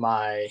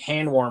 my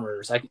hand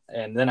warmers,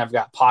 and then I've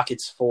got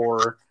pockets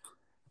for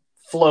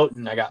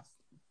floating. I got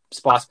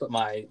spots to put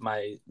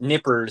my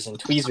nippers and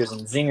tweezers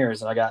and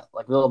zingers, and I got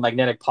like little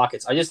magnetic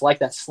pockets. I just like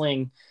that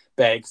sling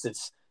bag because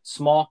it's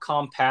small,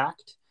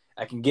 compact.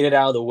 I can get it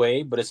out of the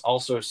way, but it's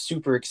also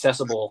super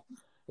accessible,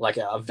 like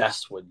a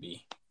vest would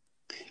be.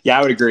 Yeah,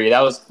 I would agree.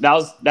 That's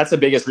the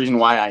biggest reason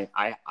why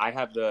I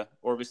have the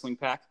Orvis sling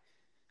pack.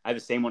 I have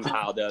the same one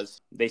Kyle does.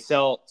 They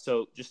sell,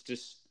 so just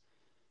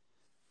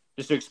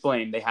to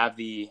explain, they have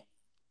the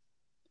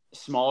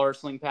smaller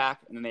sling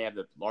pack and then they have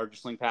the larger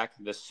sling pack.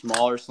 The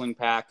smaller sling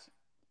pack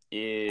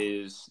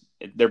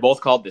they're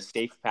both called the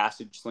Safe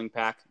Passage sling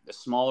pack. The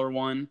smaller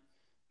one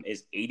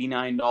is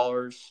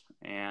 $89,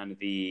 and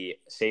the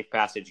Safe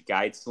Passage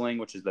guide sling,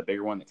 which is the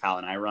bigger one that Kyle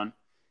and I run,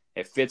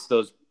 it fits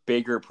those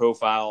bigger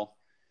profile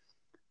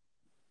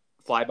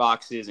fly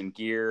boxes and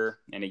gear,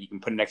 and you can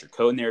put an extra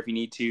coat in there if you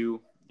need to,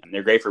 and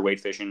they're great for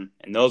wade fishing,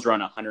 and those run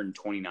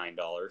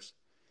 $129.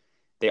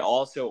 They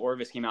also,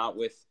 Orvis came out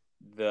with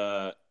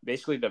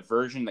basically the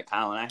version that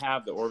Kyle and I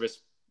have, the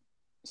Orvis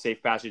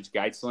Safe Passage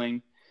guide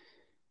sling.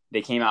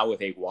 They came out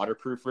with a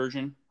waterproof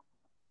version.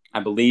 I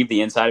believe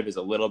the inside of it is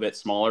a little bit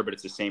smaller, but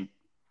it's the same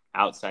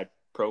outside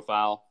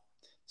profile,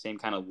 same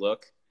kind of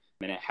look.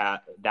 And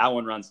that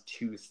one runs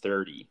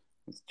 $230.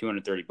 It's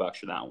 $230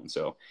 for that one.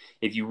 So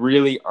if you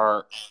really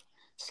are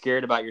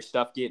scared about your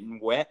stuff getting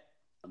wet,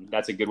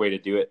 that's a good way to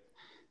do it,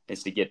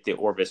 is to get the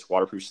Orvis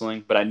waterproof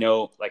sling. But I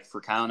know, like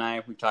for Kyle and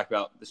I, we've talked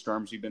about the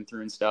storms we've been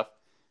through and stuff.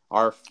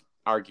 Our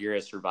gear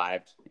has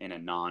survived in a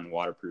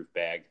non-waterproof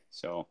bag.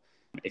 So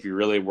if you're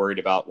really worried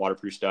about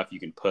waterproof stuff, you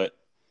can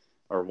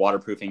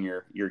waterproofing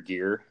your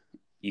gear,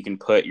 you can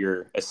put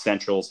your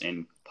essentials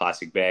in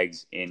plastic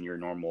bags in your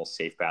normal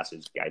Safe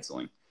Passage guide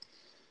sling.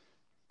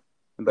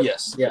 But,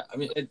 yes. Yeah. I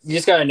mean, you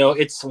just got to know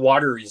it's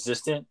water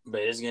resistant,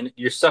 but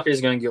your stuff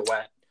is going to get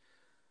wet.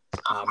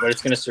 but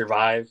it's going to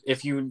survive.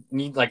 If you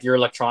need like your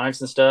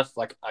electronics and stuff,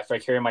 like if I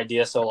carry my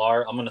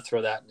DSLR, I'm going to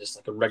throw that in just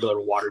like a regular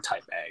water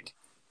type bag.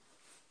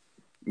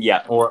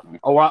 Yeah. Or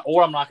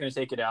I'm not going to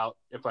take it out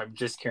if I'm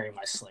just carrying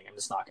my sling. I'm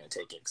just not going to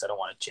take it because I don't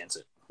want to chance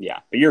it. Yeah,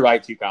 but you're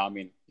right too, Kyle. I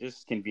mean,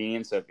 just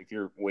convenience of if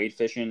you're wade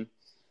fishing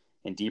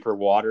in deeper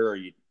water or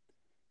you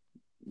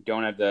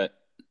don't have the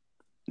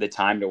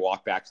time to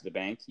walk back to the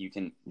bank, you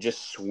can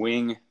just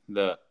swing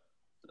the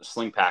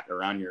sling pack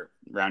around your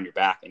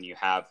back and you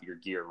have your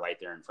gear right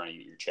there in front of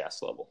you at your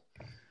chest level.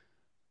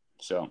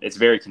 So it's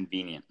very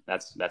convenient.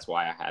 That's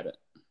why I have it.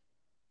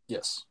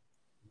 Yes.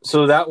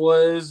 So that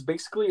was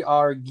basically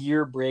our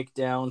gear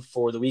breakdown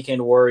for the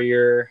Weekend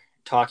Warrior,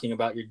 talking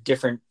about your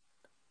different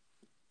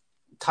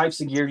types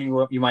of gear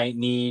you might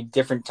need,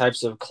 different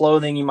types of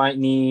clothing you might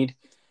need,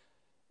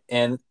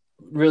 and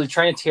really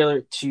trying to tailor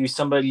it to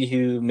somebody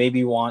who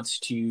maybe wants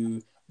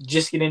to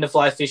just get into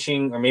fly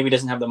fishing or maybe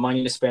doesn't have the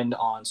money to spend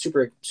on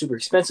super, super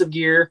expensive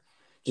gear,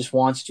 just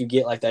wants to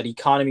get like that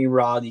economy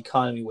rod, the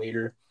economy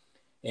wader,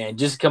 and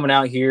just coming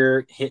out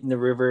here, hitting the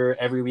river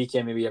every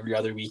weekend, maybe every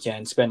other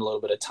weekend, spend a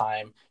little bit of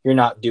time. You're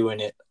not doing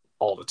it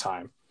all the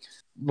time.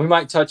 We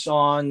might touch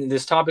on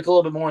this topic a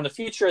little bit more in the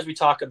future as we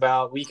talk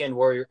about Weekend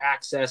Warrior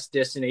access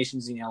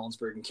destinations in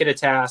Ellensburg and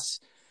Kittitas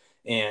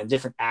and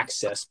different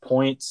access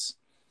points.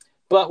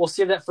 But we'll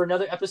save that for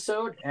another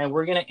episode, and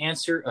we're going to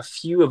answer a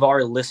few of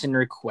our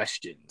listener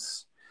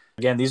questions.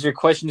 Again, these are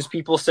questions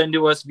people send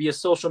to us via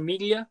social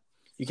media.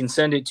 You can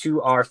send it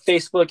to our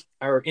Facebook,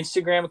 our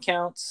Instagram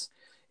accounts,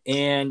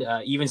 and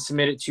even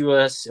submit it to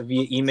us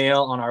via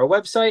email on our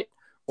website,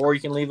 or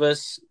you can leave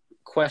us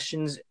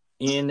questions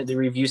in the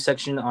review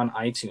section on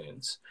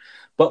iTunes.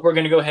 But we're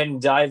going to go ahead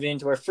and dive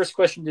into our first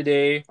question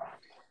today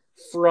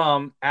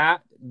from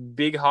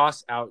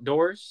 @BigHoss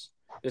Outdoors.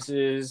 This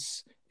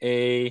is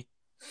a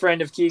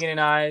friend of Keegan and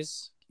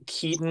I's,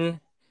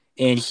 Keaton,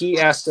 and he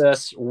asked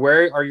us,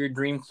 where are your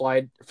dream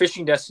fly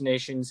fishing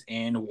destinations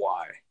and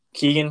why?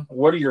 Keegan,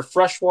 what are your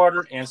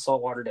freshwater and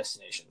saltwater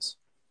destinations?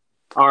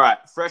 All right,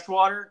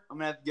 freshwater, I'm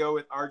going to have to go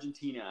with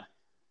Argentina.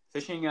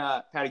 Fishing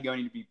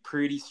Patagonia to be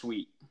pretty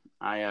sweet.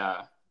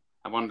 I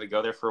wanted to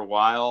go there for a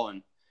while,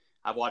 and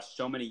I've watched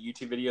so many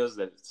YouTube videos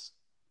that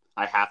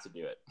I have to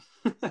do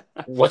it.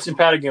 What's in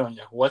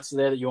Patagonia? What's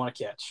there that you want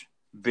to catch?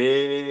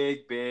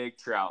 Big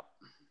trout.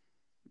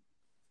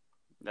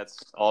 That's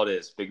all it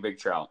is. Big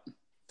trout.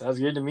 Sounds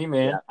good to me,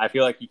 man. Yeah, I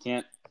feel like you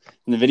can't,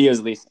 from the videos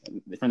at least,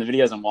 from the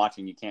videos I'm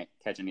watching, you can't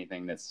catch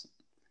anything that's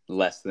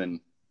less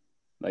than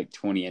like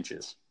 20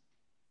 inches.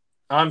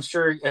 I'm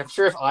sure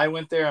if I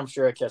went there, I'm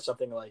sure I'd catch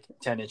something like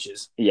 10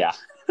 inches. Yeah,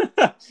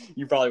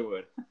 you probably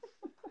would.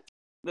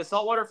 The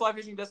saltwater fly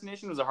fishing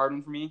destination was a hard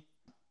one for me.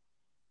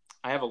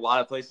 I have a lot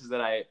of places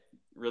that I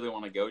really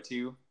want to go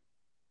to.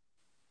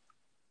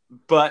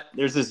 But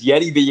there's this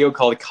Yeti video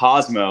called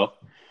Cosmos,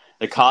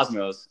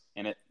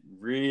 and it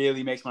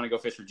really makes me want to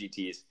go fish for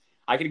GTs.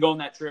 I could go on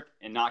that trip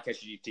and not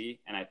catch a GT,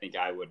 and I think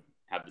I would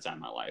have the time of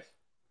my life.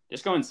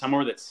 Just going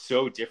somewhere that's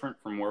so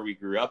different from where we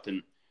grew up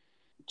and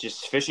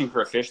just fishing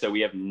for a fish that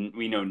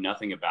we know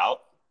nothing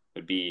about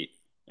would be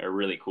a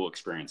really cool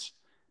experience.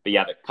 But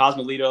yeah, the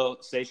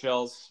Cosmolito,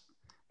 Seychelles,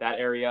 that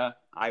area,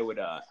 I would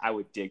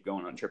dig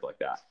going on a trip like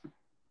that.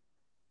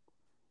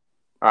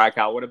 All right,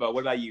 Kyle, what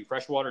about you?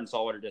 Freshwater and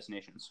saltwater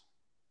destinations.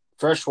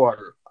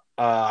 Freshwater.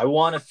 I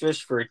want to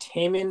fish for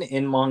taimen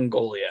in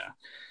Mongolia.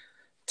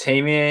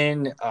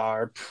 Taimen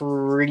are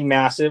pretty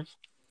massive,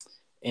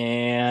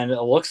 and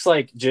it looks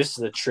like just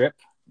the trip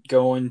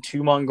going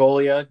to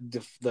Mongolia,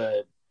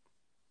 the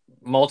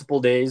multiple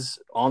days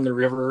on the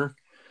river,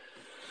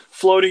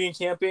 floating and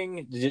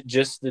camping,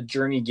 just the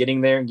journey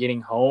getting there and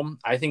getting home,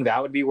 I think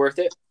that would be worth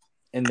it.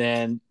 And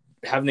then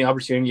having the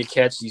opportunity to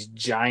catch these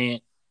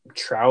giant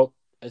trout,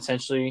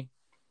 essentially,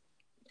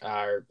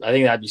 I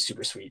think that'd be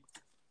super sweet.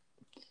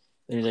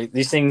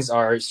 These things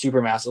are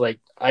super massive.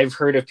 Like, I've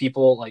heard of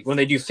people, like, when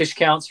they do fish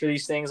counts for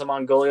these things in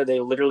Mongolia, they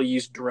literally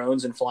use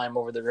drones and fly them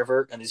over the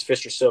river, and these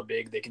fish are so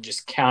big they can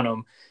just count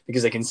them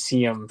because they can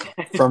see them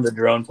from the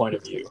drone point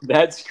of view.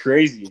 That's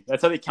crazy.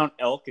 That's how they count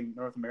elk in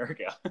North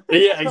America.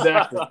 Yeah,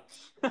 exactly.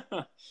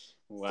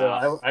 Wow.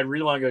 So I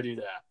really want to go do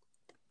that.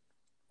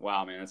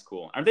 Wow, man, that's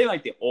cool. Aren't they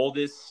like the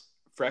oldest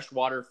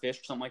freshwater fish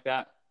or something like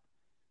that?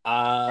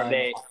 Are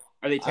they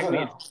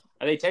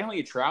technically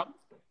a trout?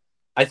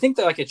 I think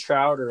they're like a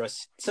trout or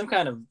some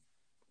kind of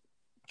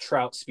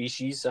trout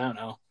species. I don't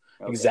know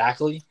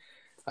exactly.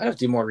 I have to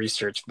do more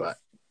research, but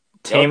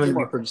taimen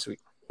would be pretty sweet.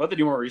 We'll have to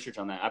do more research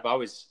on that. I've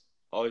always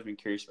been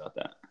curious about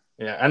that.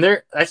 Yeah,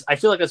 and I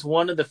feel like that's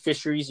one of the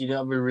fisheries you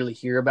don't really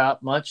hear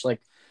about much.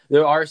 Like,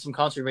 there are some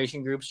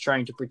conservation groups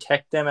trying to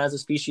protect them as a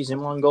species in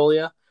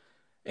Mongolia,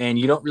 and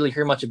you don't really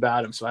hear much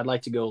about them. So I'd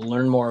like to go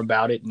learn more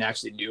about it and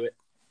actually do it.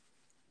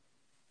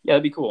 Yeah,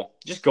 that'd be cool.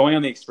 Just going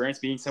on the experience,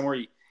 being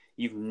somewhere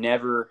you've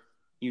never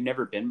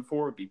been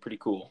before would be pretty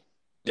cool.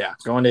 Yeah,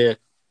 going to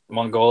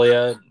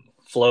Mongolia,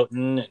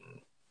 floating and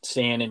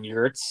staying in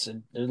yurts,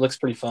 it looks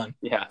pretty fun.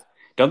 Yeah.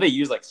 Don't they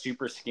use like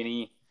super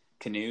skinny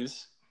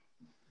canoes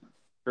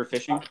for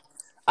fishing?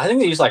 I think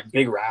they use like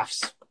big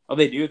rafts. Oh,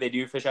 they do? They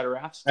do fish out of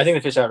rafts? I think they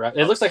fish out of rafts.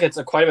 It looks like it's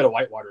quite a bit of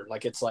whitewater.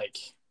 Like it's like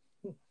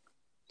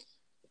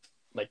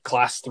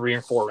class 3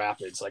 and 4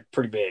 rapids, like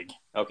pretty big.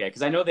 Okay,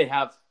 because I know they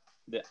have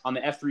on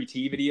the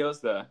F3T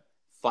videos, the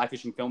fly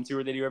fishing film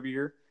tour they do every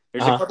year.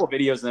 There's a couple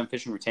videos of them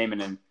fishing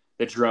retainment, and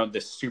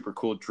the super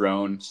cool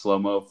drone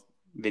slow-mo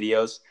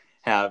videos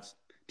have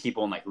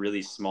people in like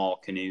really small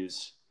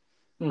canoes.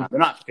 They're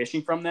not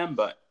fishing from them,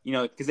 but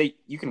because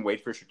you can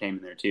wade fish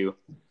retainment there too.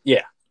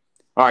 Yeah.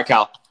 All right,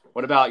 Cal.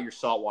 What about your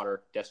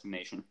saltwater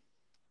destination?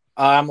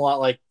 I'm a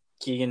lot like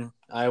Keegan.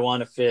 I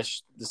want to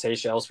fish the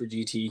Seychelles for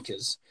GT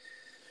because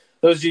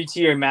those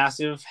GT are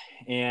massive.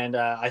 And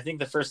I think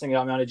the first thing that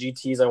got me on a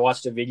GT is I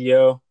watched a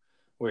video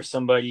where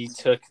somebody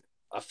took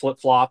a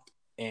flip-flop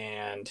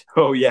and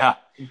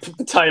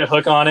tied a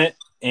hook on it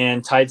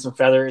and tied some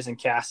feathers and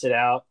cast it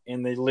out.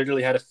 And they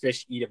literally had a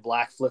fish eat a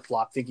black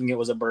flip-flop thinking it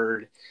was a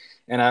bird.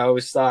 And I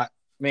always thought,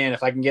 man,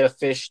 if I can get a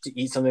fish to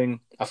eat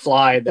a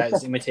fly that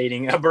is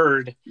imitating a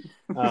bird,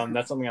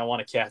 that's something I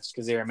want to catch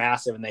because they're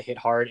massive and they hit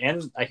hard.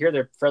 And I hear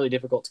they're fairly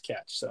difficult to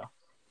catch. So,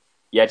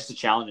 yeah, just a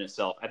challenge in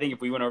itself. I think if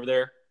we went over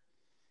there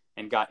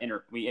and got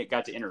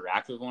to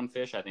interact with one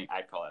fish, I think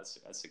I'd call it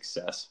a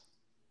success.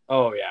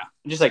 Oh, yeah.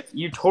 Just like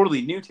you're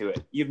totally new to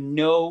it. You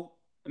know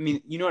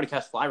how to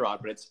cast fly rod,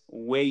 but it's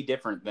way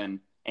different than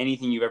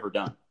anything you've ever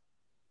done.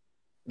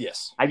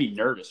 Yes. I'd be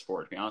nervous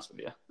for it, to be honest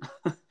with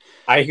you.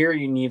 I hear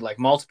you need like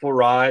multiple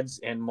rods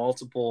and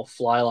multiple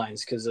fly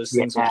lines because those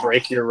things will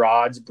break your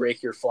rods,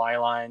 break your fly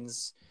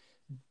lines,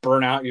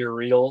 burn out your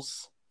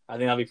reels. I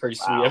think that'll be pretty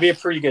sweet. That'd be a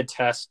pretty good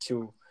test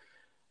to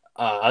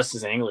us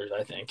as anglers,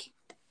 I think.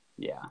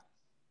 Yeah.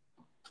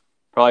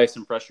 Probably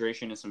some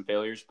frustration and some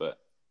failures, but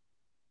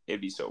it'd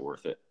be so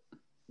worth it.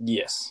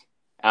 Yes.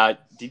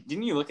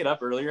 Didn't you look it up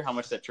earlier how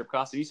much that trip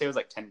cost? Did you say it was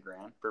like $10,000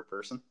 per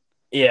person?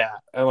 Yeah,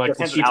 like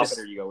the cheapest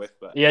outfitter you go with,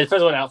 but yeah, it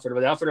depends on what outfitter. But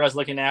the outfitter I was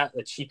looking at,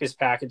 the cheapest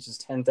package is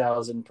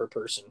 $10,000 per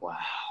person. Wow.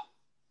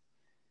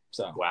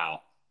 So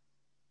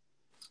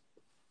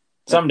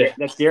someday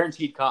that's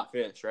guaranteed caught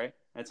fish, right?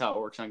 That's how it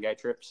works on guy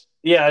trips.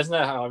 Yeah, isn't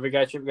that how every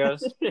guy trip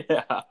goes?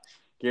 Yeah,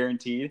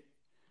 guaranteed.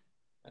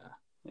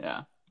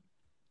 Yeah.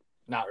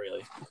 Not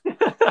really.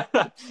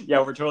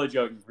 Yeah, we're totally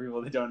joking for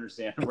people that don't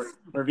understand.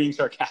 We're being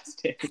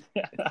sarcastic.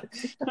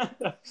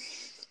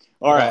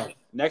 All right.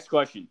 Next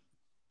question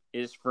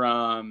is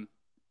from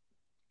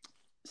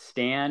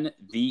Stan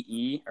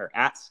VE or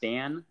at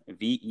Stan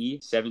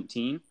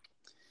VE17.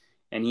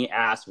 And he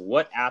asks,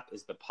 what app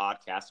is the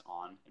podcast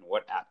on and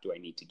what app do I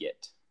need to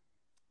get?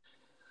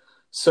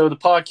 So the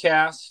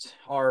podcast,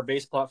 our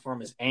base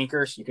platform is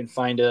Anchor. So you can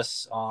find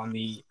us on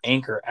the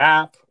Anchor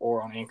app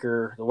or on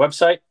Anchor, the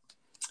website.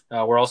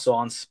 We're also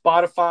on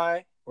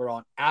Spotify. We're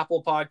on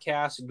Apple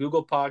Podcasts,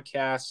 Google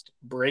Podcasts,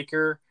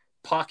 Breaker,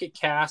 Pocket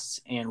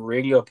Casts, and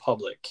Radio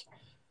Public.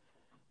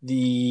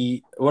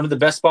 One of the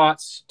best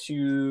spots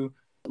to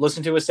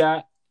listen to us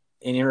at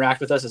and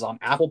interact with us is on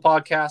Apple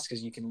Podcasts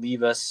because you can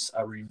leave us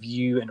a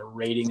review and a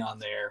rating on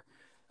there.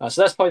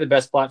 So that's probably the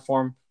best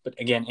platform. But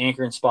again,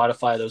 Anchor and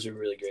Spotify, those are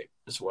really great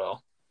as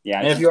well. Yeah.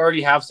 And if you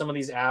already have some of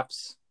these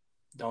apps,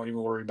 don't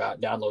even worry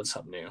about downloading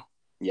something new.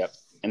 Yep.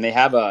 And they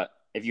have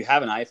if you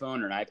have an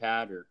iPhone or an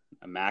iPad or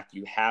a Mac,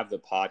 you have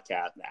the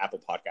Apple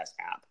Podcast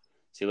app.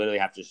 So you literally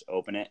have to just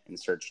open it and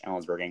search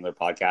Ellensburg Angler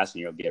Podcast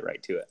and you'll get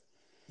right to it.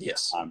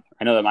 Yes.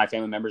 I know that my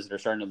family members that are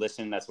starting to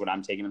listen, that's what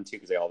I'm taking them to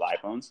because they all have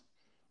iPhones.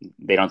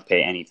 They don't have to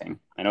pay anything.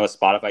 I know with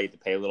Spotify, you have to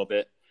pay a little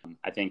bit.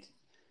 I think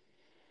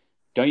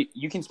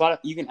you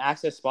can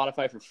access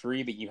Spotify for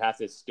free, but you have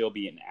to still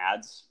be in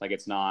ads. Like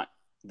it's not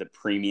the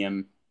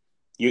premium.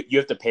 You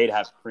have to pay to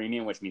have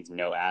premium, which means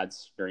no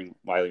ads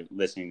while you're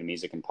listening to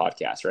music and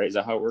podcasts, right? Is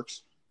that how it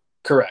works?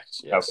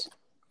 Correct. Yes.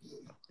 Okay.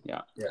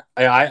 Yeah.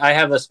 Yeah. I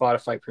have a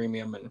Spotify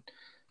premium and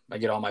I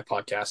get all my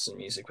podcasts and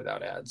music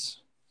without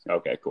ads.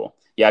 Okay, cool.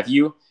 Yeah. If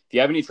you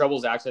have any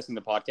troubles accessing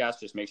the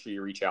podcast, just make sure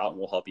you reach out and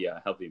we'll help you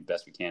the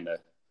best we can to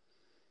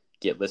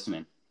get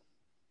listening.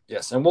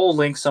 Yes. And we'll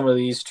link some of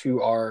these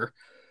to our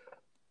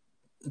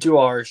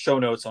show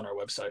notes on our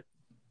website.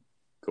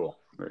 Cool.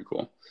 Very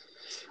cool.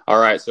 All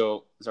right.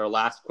 So it's our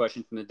last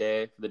question from the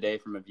day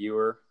from a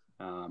viewer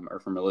or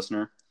from a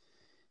listener.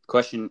 The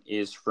question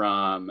is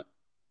from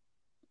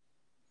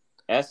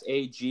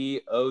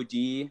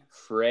SAGOD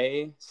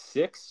Frey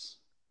 6.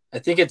 I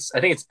think it's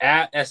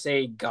at SA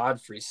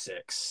Godfrey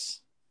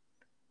 6.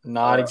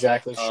 Not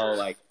exactly sure. Oh,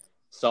 like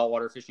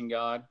saltwater fishing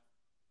god?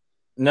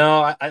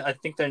 No, I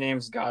think their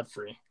name's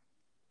Godfrey.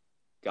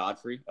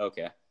 Godfrey?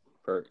 Okay.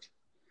 Perfect.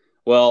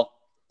 Well,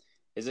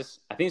 I think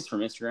it's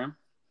from Instagram.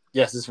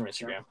 Yes, this is from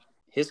Instagram.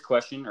 His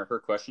question or her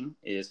question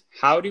is,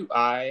 how do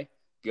I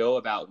go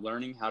about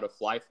learning how to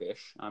fly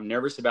fish? I'm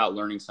nervous about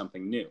learning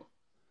something new.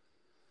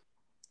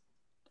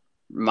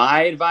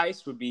 My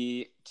advice would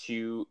be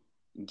to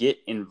get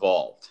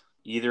involved,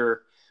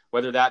 either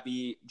whether that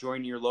be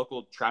join your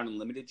local Trout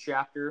Unlimited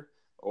chapter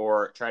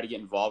or try to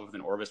get involved with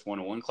an Orvis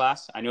 101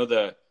 class. I know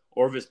the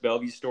Orvis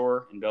Bellevue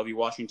store in Bellevue,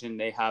 Washington,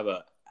 they have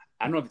I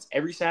don't know if it's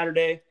every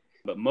Saturday,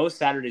 but most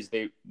Saturdays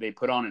they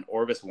put on an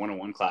Orvis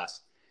 101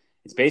 class.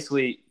 It's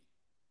basically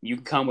you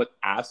can come with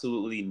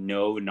absolutely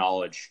no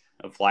knowledge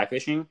of fly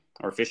fishing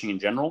or fishing in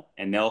general,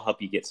 and they'll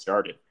help you get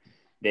started.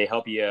 They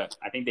help you.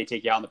 I think they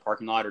take you out in the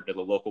parking lot or to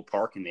the local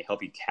park, and they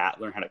help you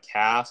learn how to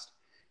cast.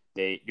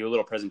 They do a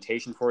little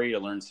presentation for you to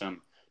learn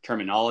some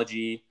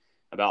terminology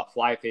about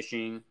fly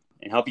fishing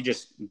and help you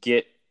just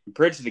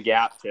bridge the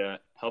gap to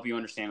help you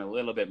understand a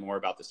little bit more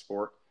about the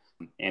sport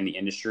and the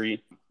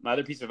industry. My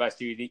other piece of advice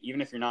too,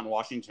 even if you're not in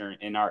Washington or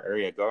in our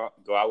area, go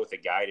out with a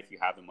guide if you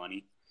have the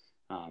money.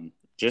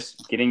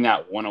 Just getting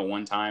that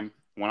one-on-one time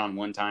or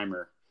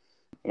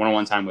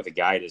one-on-one time with a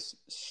guide is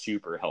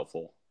super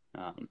helpful.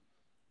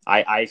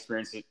 I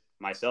experienced it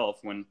myself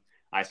when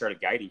I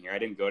started guiding here. I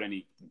didn't go to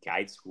any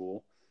guide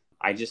school.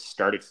 I just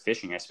started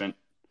fishing. I spent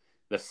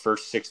the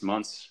first 6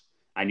 months,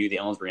 I knew the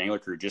Ellensburg Angler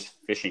Crew just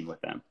fishing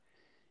with them.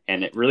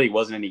 And it really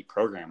wasn't any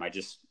program. I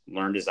just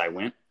learned as I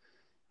went.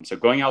 So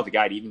going out with a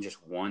guide, even just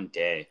one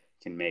day,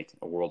 can make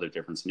a world of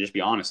difference. And just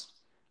be honest,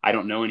 I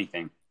don't know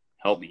anything.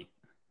 Help me.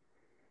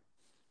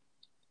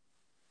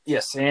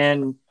 Yes,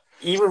 and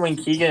even when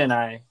Keegan and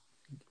I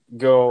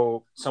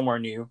go somewhere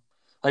new,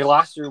 like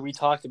last year, we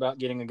talked about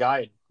getting a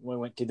guide when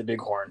we went to the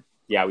Bighorn.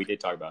 Yeah, we did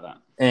talk about that.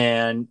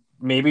 And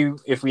maybe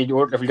if we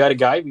got a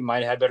guide, we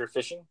might have had better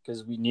fishing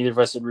because neither of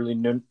us had really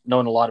known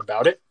a lot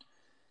about it.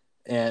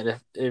 And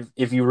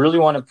if you really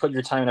want to put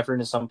your time and effort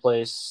into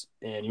someplace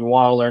and you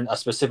want to learn a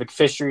specific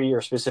fishery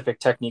or specific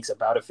techniques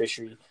about a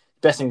fishery, the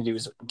best thing to do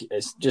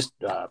is just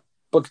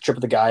book a trip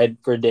with a guide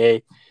for a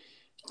day,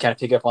 kind of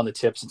pick up on the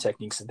tips and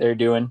techniques that they're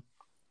doing.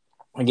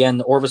 Again,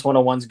 the Orvis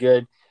 101 is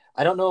good.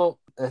 I don't know.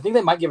 I think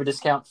they might give a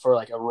discount for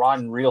like a rod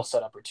and reel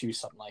setup or two,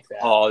 something like that.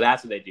 Oh,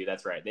 that's what they do.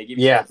 That's right. They give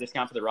you a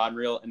discount for the rod and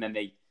reel, and then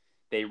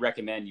they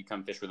recommend you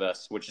come fish with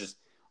us, which is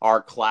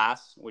our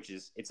class,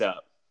 it's a,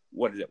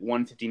 what is it,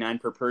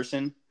 $159 per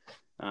person?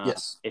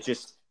 Yes. It's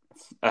just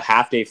a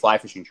half-day fly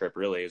fishing trip,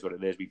 really, is what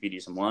it is. We feed you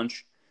some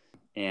lunch,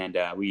 and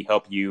we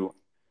help you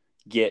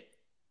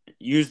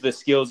use the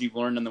skills you've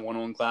learned in the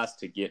 101 class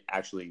to get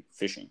actually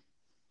fishing.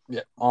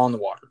 Yeah, on the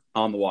water.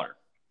 On the water.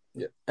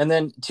 Yeah, and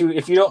then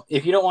if you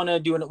don't want to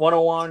do a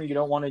 101, or you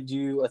don't want to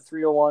do a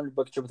 301,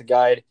 book a trip with a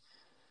guide,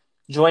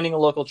 joining a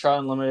local trout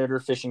unlimited or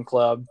fishing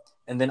club,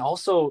 and then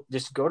also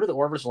just go to the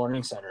Orvis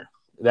Learning Center.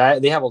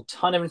 They have a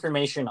ton of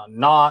information on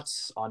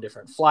knots, on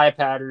different fly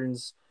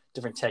patterns,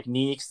 different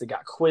techniques. They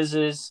got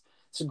quizzes.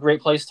 It's a great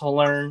place to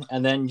learn.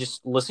 And then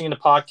just listening to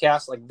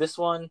podcasts like this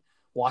one,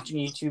 watching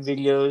YouTube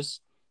videos.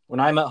 When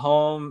I'm at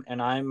home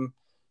and I'm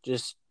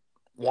just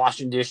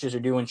washing dishes or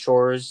doing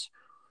chores,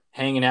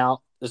 hanging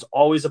out, there's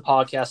always a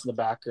podcast in the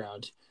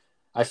background.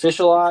 I fish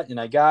a lot and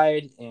I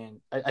guide,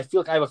 and I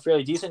feel like I have a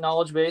fairly decent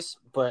knowledge base,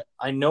 but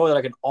I know that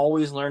I can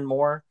always learn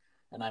more,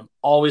 and I'm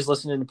always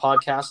listening to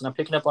podcasts, and I'm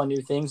picking up on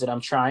new things that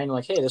I'm trying,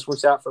 like, hey, this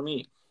works out for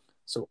me.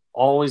 So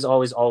always,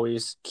 always,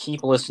 always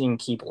keep listening,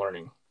 keep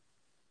learning.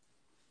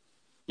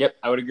 Yep,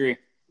 I would agree.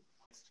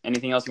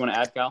 Anything else you want to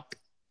add, Kyle?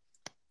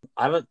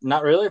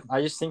 Not really.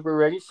 I just think we're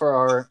ready for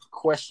our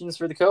questions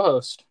for the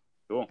co-host.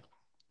 Cool.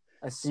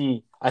 I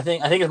see. I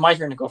think it's my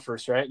turn to go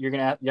first, right? You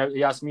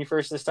ask me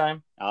first this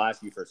time? I'll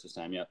ask you first this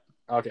time, yep.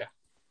 Okay.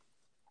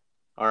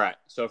 All right.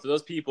 So for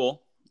those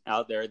people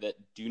out there that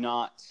do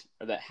not,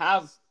 or that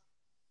have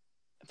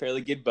a fairly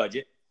good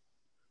budget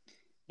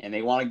and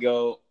they want to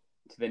go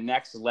to the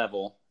next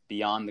level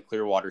beyond the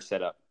Clearwater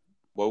setup,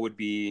 what would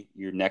be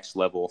your next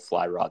level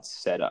fly rod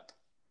setup?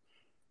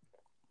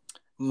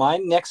 My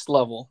next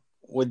level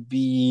would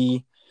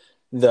be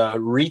the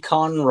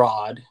Recon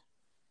rod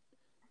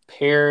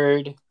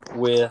paired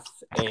with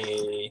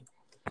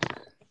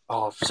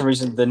for some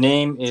reason the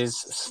name is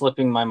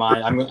slipping my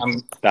mind. I'm going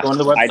to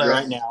the website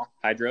right now.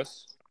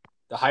 Hydros?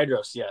 The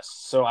Hydros, yes.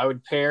 So I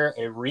would pair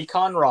a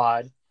Recon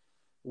rod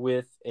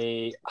with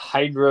a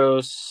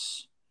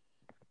Hydros.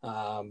 Wait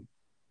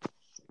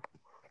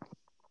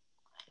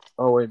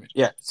a minute.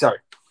 Yeah, sorry.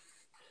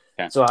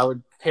 Okay. So I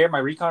would pair my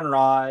Recon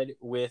rod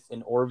with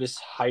an Orvis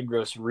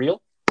Hydros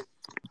reel.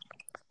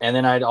 And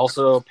then I'd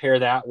also pair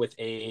that with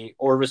a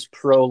Orvis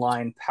Pro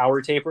Line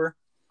power taper.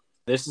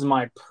 This is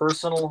my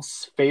personal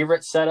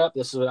favorite setup.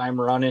 This is what I'm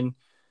running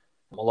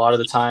a lot of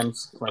the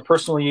times for my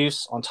personal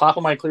use on top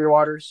of my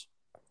Clearwaters.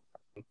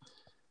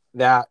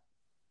 That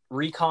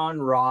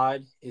Recon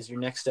rod is your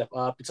next step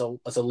up. It's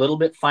a little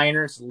bit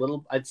finer.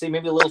 I'd say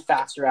maybe a little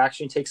faster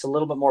action. It takes a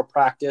little bit more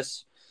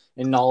practice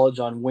and knowledge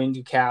on when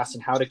to cast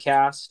and how to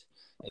cast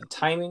and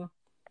timing.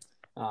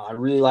 I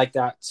really like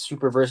that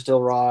super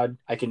versatile rod.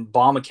 I can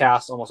bomb a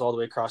cast almost all the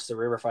way across the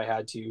river if I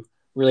had to.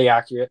 Really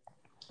accurate.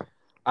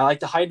 I like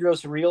the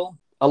Hydros reel,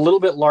 a little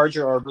bit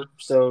larger arbor,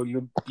 so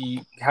you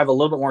have a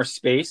little bit more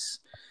space.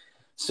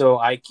 So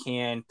I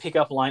can pick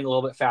up line a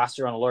little bit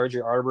faster on a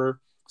larger arbor.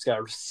 It's got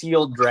a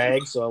sealed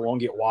drag, so I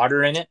won't get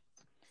water in it.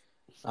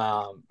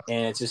 And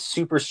it's just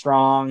super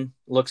strong,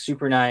 looks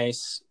super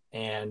nice.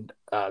 And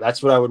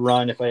that's what I would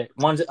run if I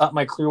wanted to up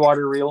my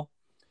Clearwater reel.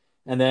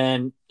 And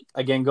then,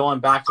 again,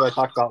 going back to what I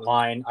talked about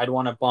line, I'd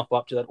want to bump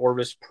up to that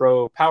Orvis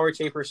Pro Power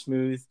Taper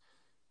Smooth.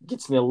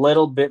 Gets me a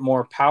little bit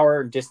more power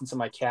and distance in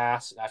my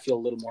cast, and I feel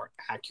a little more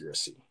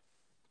accuracy.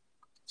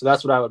 So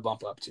that's what I would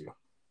bump up to.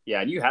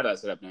 Yeah, you have that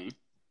set up, don't you?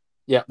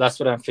 Yeah, that's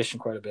what I'm fishing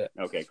quite a bit.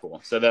 Okay,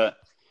 cool. So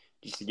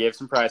just to give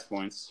some price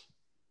points,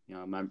 me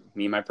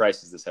and my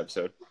prices this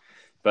episode,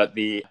 but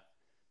the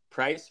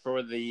price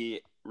for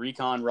the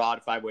Recon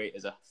rod 5-weight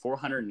is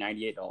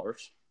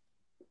 $498.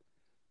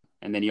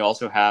 And then you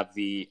also have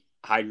the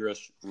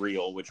Hydros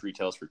reel, which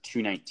retails for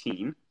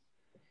 $219.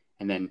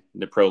 And then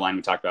the Pro line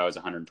we talked about is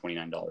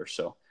 $129.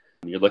 So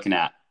you're looking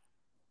at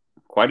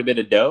quite a bit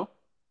of dough.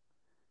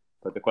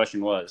 But the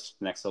question was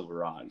next level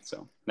rod.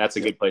 So that's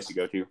a good place to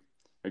go to.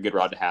 A good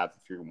rod to have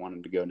if you're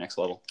wanting to go next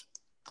level.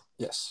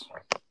 Yes.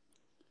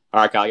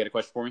 All right, Kyle, you got a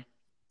question for me?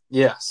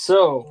 Yeah.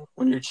 So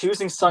when you're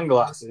choosing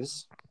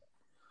sunglasses,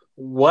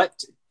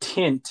 what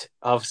tint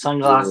of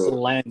sunglass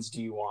lens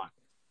do you want?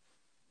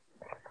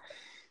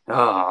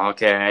 Oh,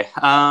 okay.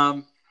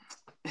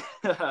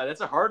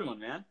 That's a hard one,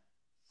 man.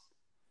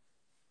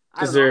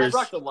 I've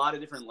rocked a lot of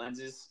different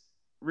lenses.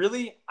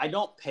 Really, I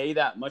don't pay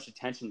that much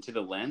attention to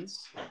the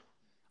lens.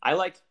 I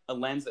like a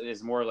lens that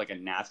is more like a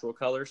natural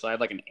color. So I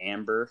have like an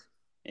amber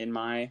in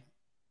my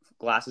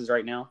glasses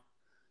right now,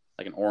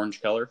 like an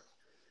orange color.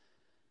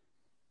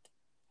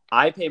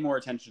 I pay more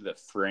attention to the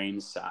frame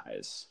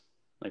size,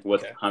 like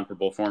what's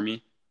comfortable for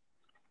me.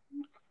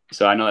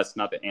 So I know that's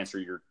not the answer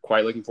you're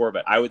quite looking for,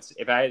 but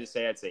if I had to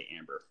say, I'd say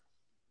amber.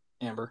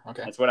 Amber,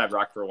 okay. That's what I've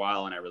rocked for a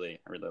while, and I really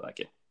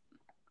like it.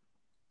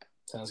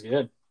 Sounds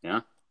good.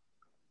 Yeah.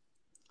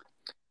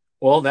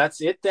 Well, that's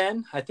it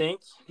then, I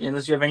think.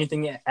 Unless you have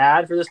anything to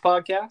add for this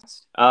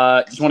podcast.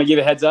 Just want to give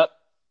a heads up.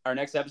 Our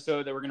next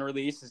episode that we're going to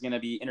release is going to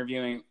be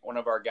interviewing one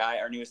of our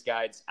newest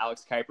guides,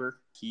 Alex Kuiper.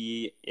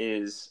 He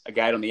is a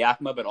guide on the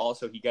Yakima, but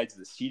also he guides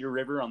the Cedar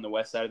River on the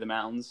west side of the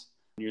mountains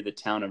near the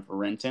town of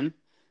Renton.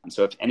 And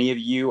so if any of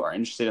you are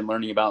interested in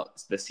learning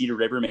about the Cedar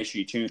River, make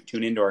sure you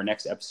tune into our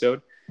next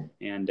episode.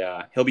 And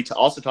he'll be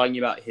also talking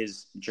about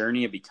his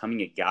journey of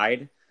becoming a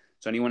guide.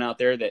 So anyone out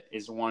there that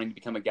is wanting to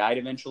become a guide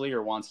eventually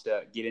or wants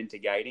to get into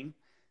guiding,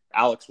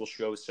 Alex will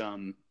share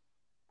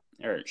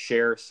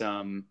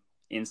some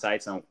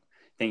insights on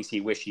things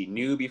he wished he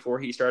knew before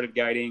he started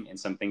guiding and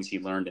some things he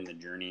learned in the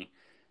journey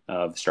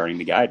of starting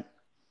to guide.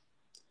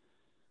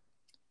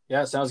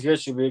 Yeah, sounds good.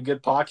 Should be a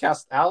good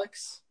podcast,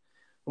 Alex.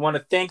 I want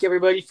to thank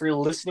everybody for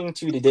listening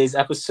to today's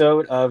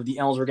episode of the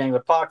Ellensburg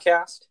Angler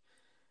Podcast.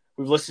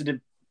 We've listed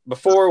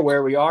before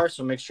where we are,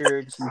 so make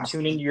sure to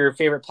tune into your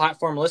favorite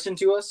platform, listen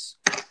to us,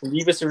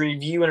 leave us a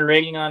review and a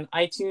rating on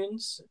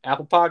iTunes,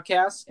 Apple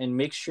Podcasts, and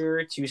make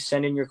sure to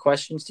send in your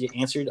questions to get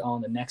answered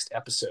on the next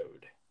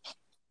episode.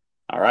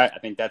 All right, I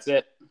think that's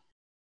it.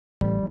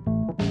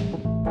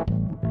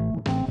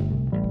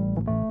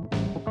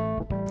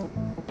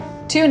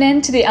 Tune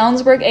in to the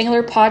Ellensburg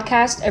Angler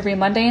Podcast every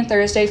Monday and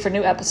Thursday for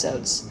new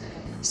episodes.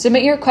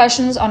 Submit your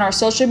questions on our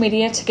social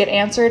media to get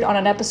answered on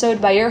an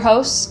episode by your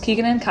hosts,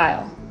 Keegan and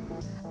Kyle.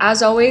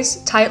 As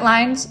always, tight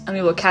lines, and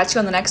we will catch you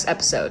on the next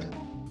episode.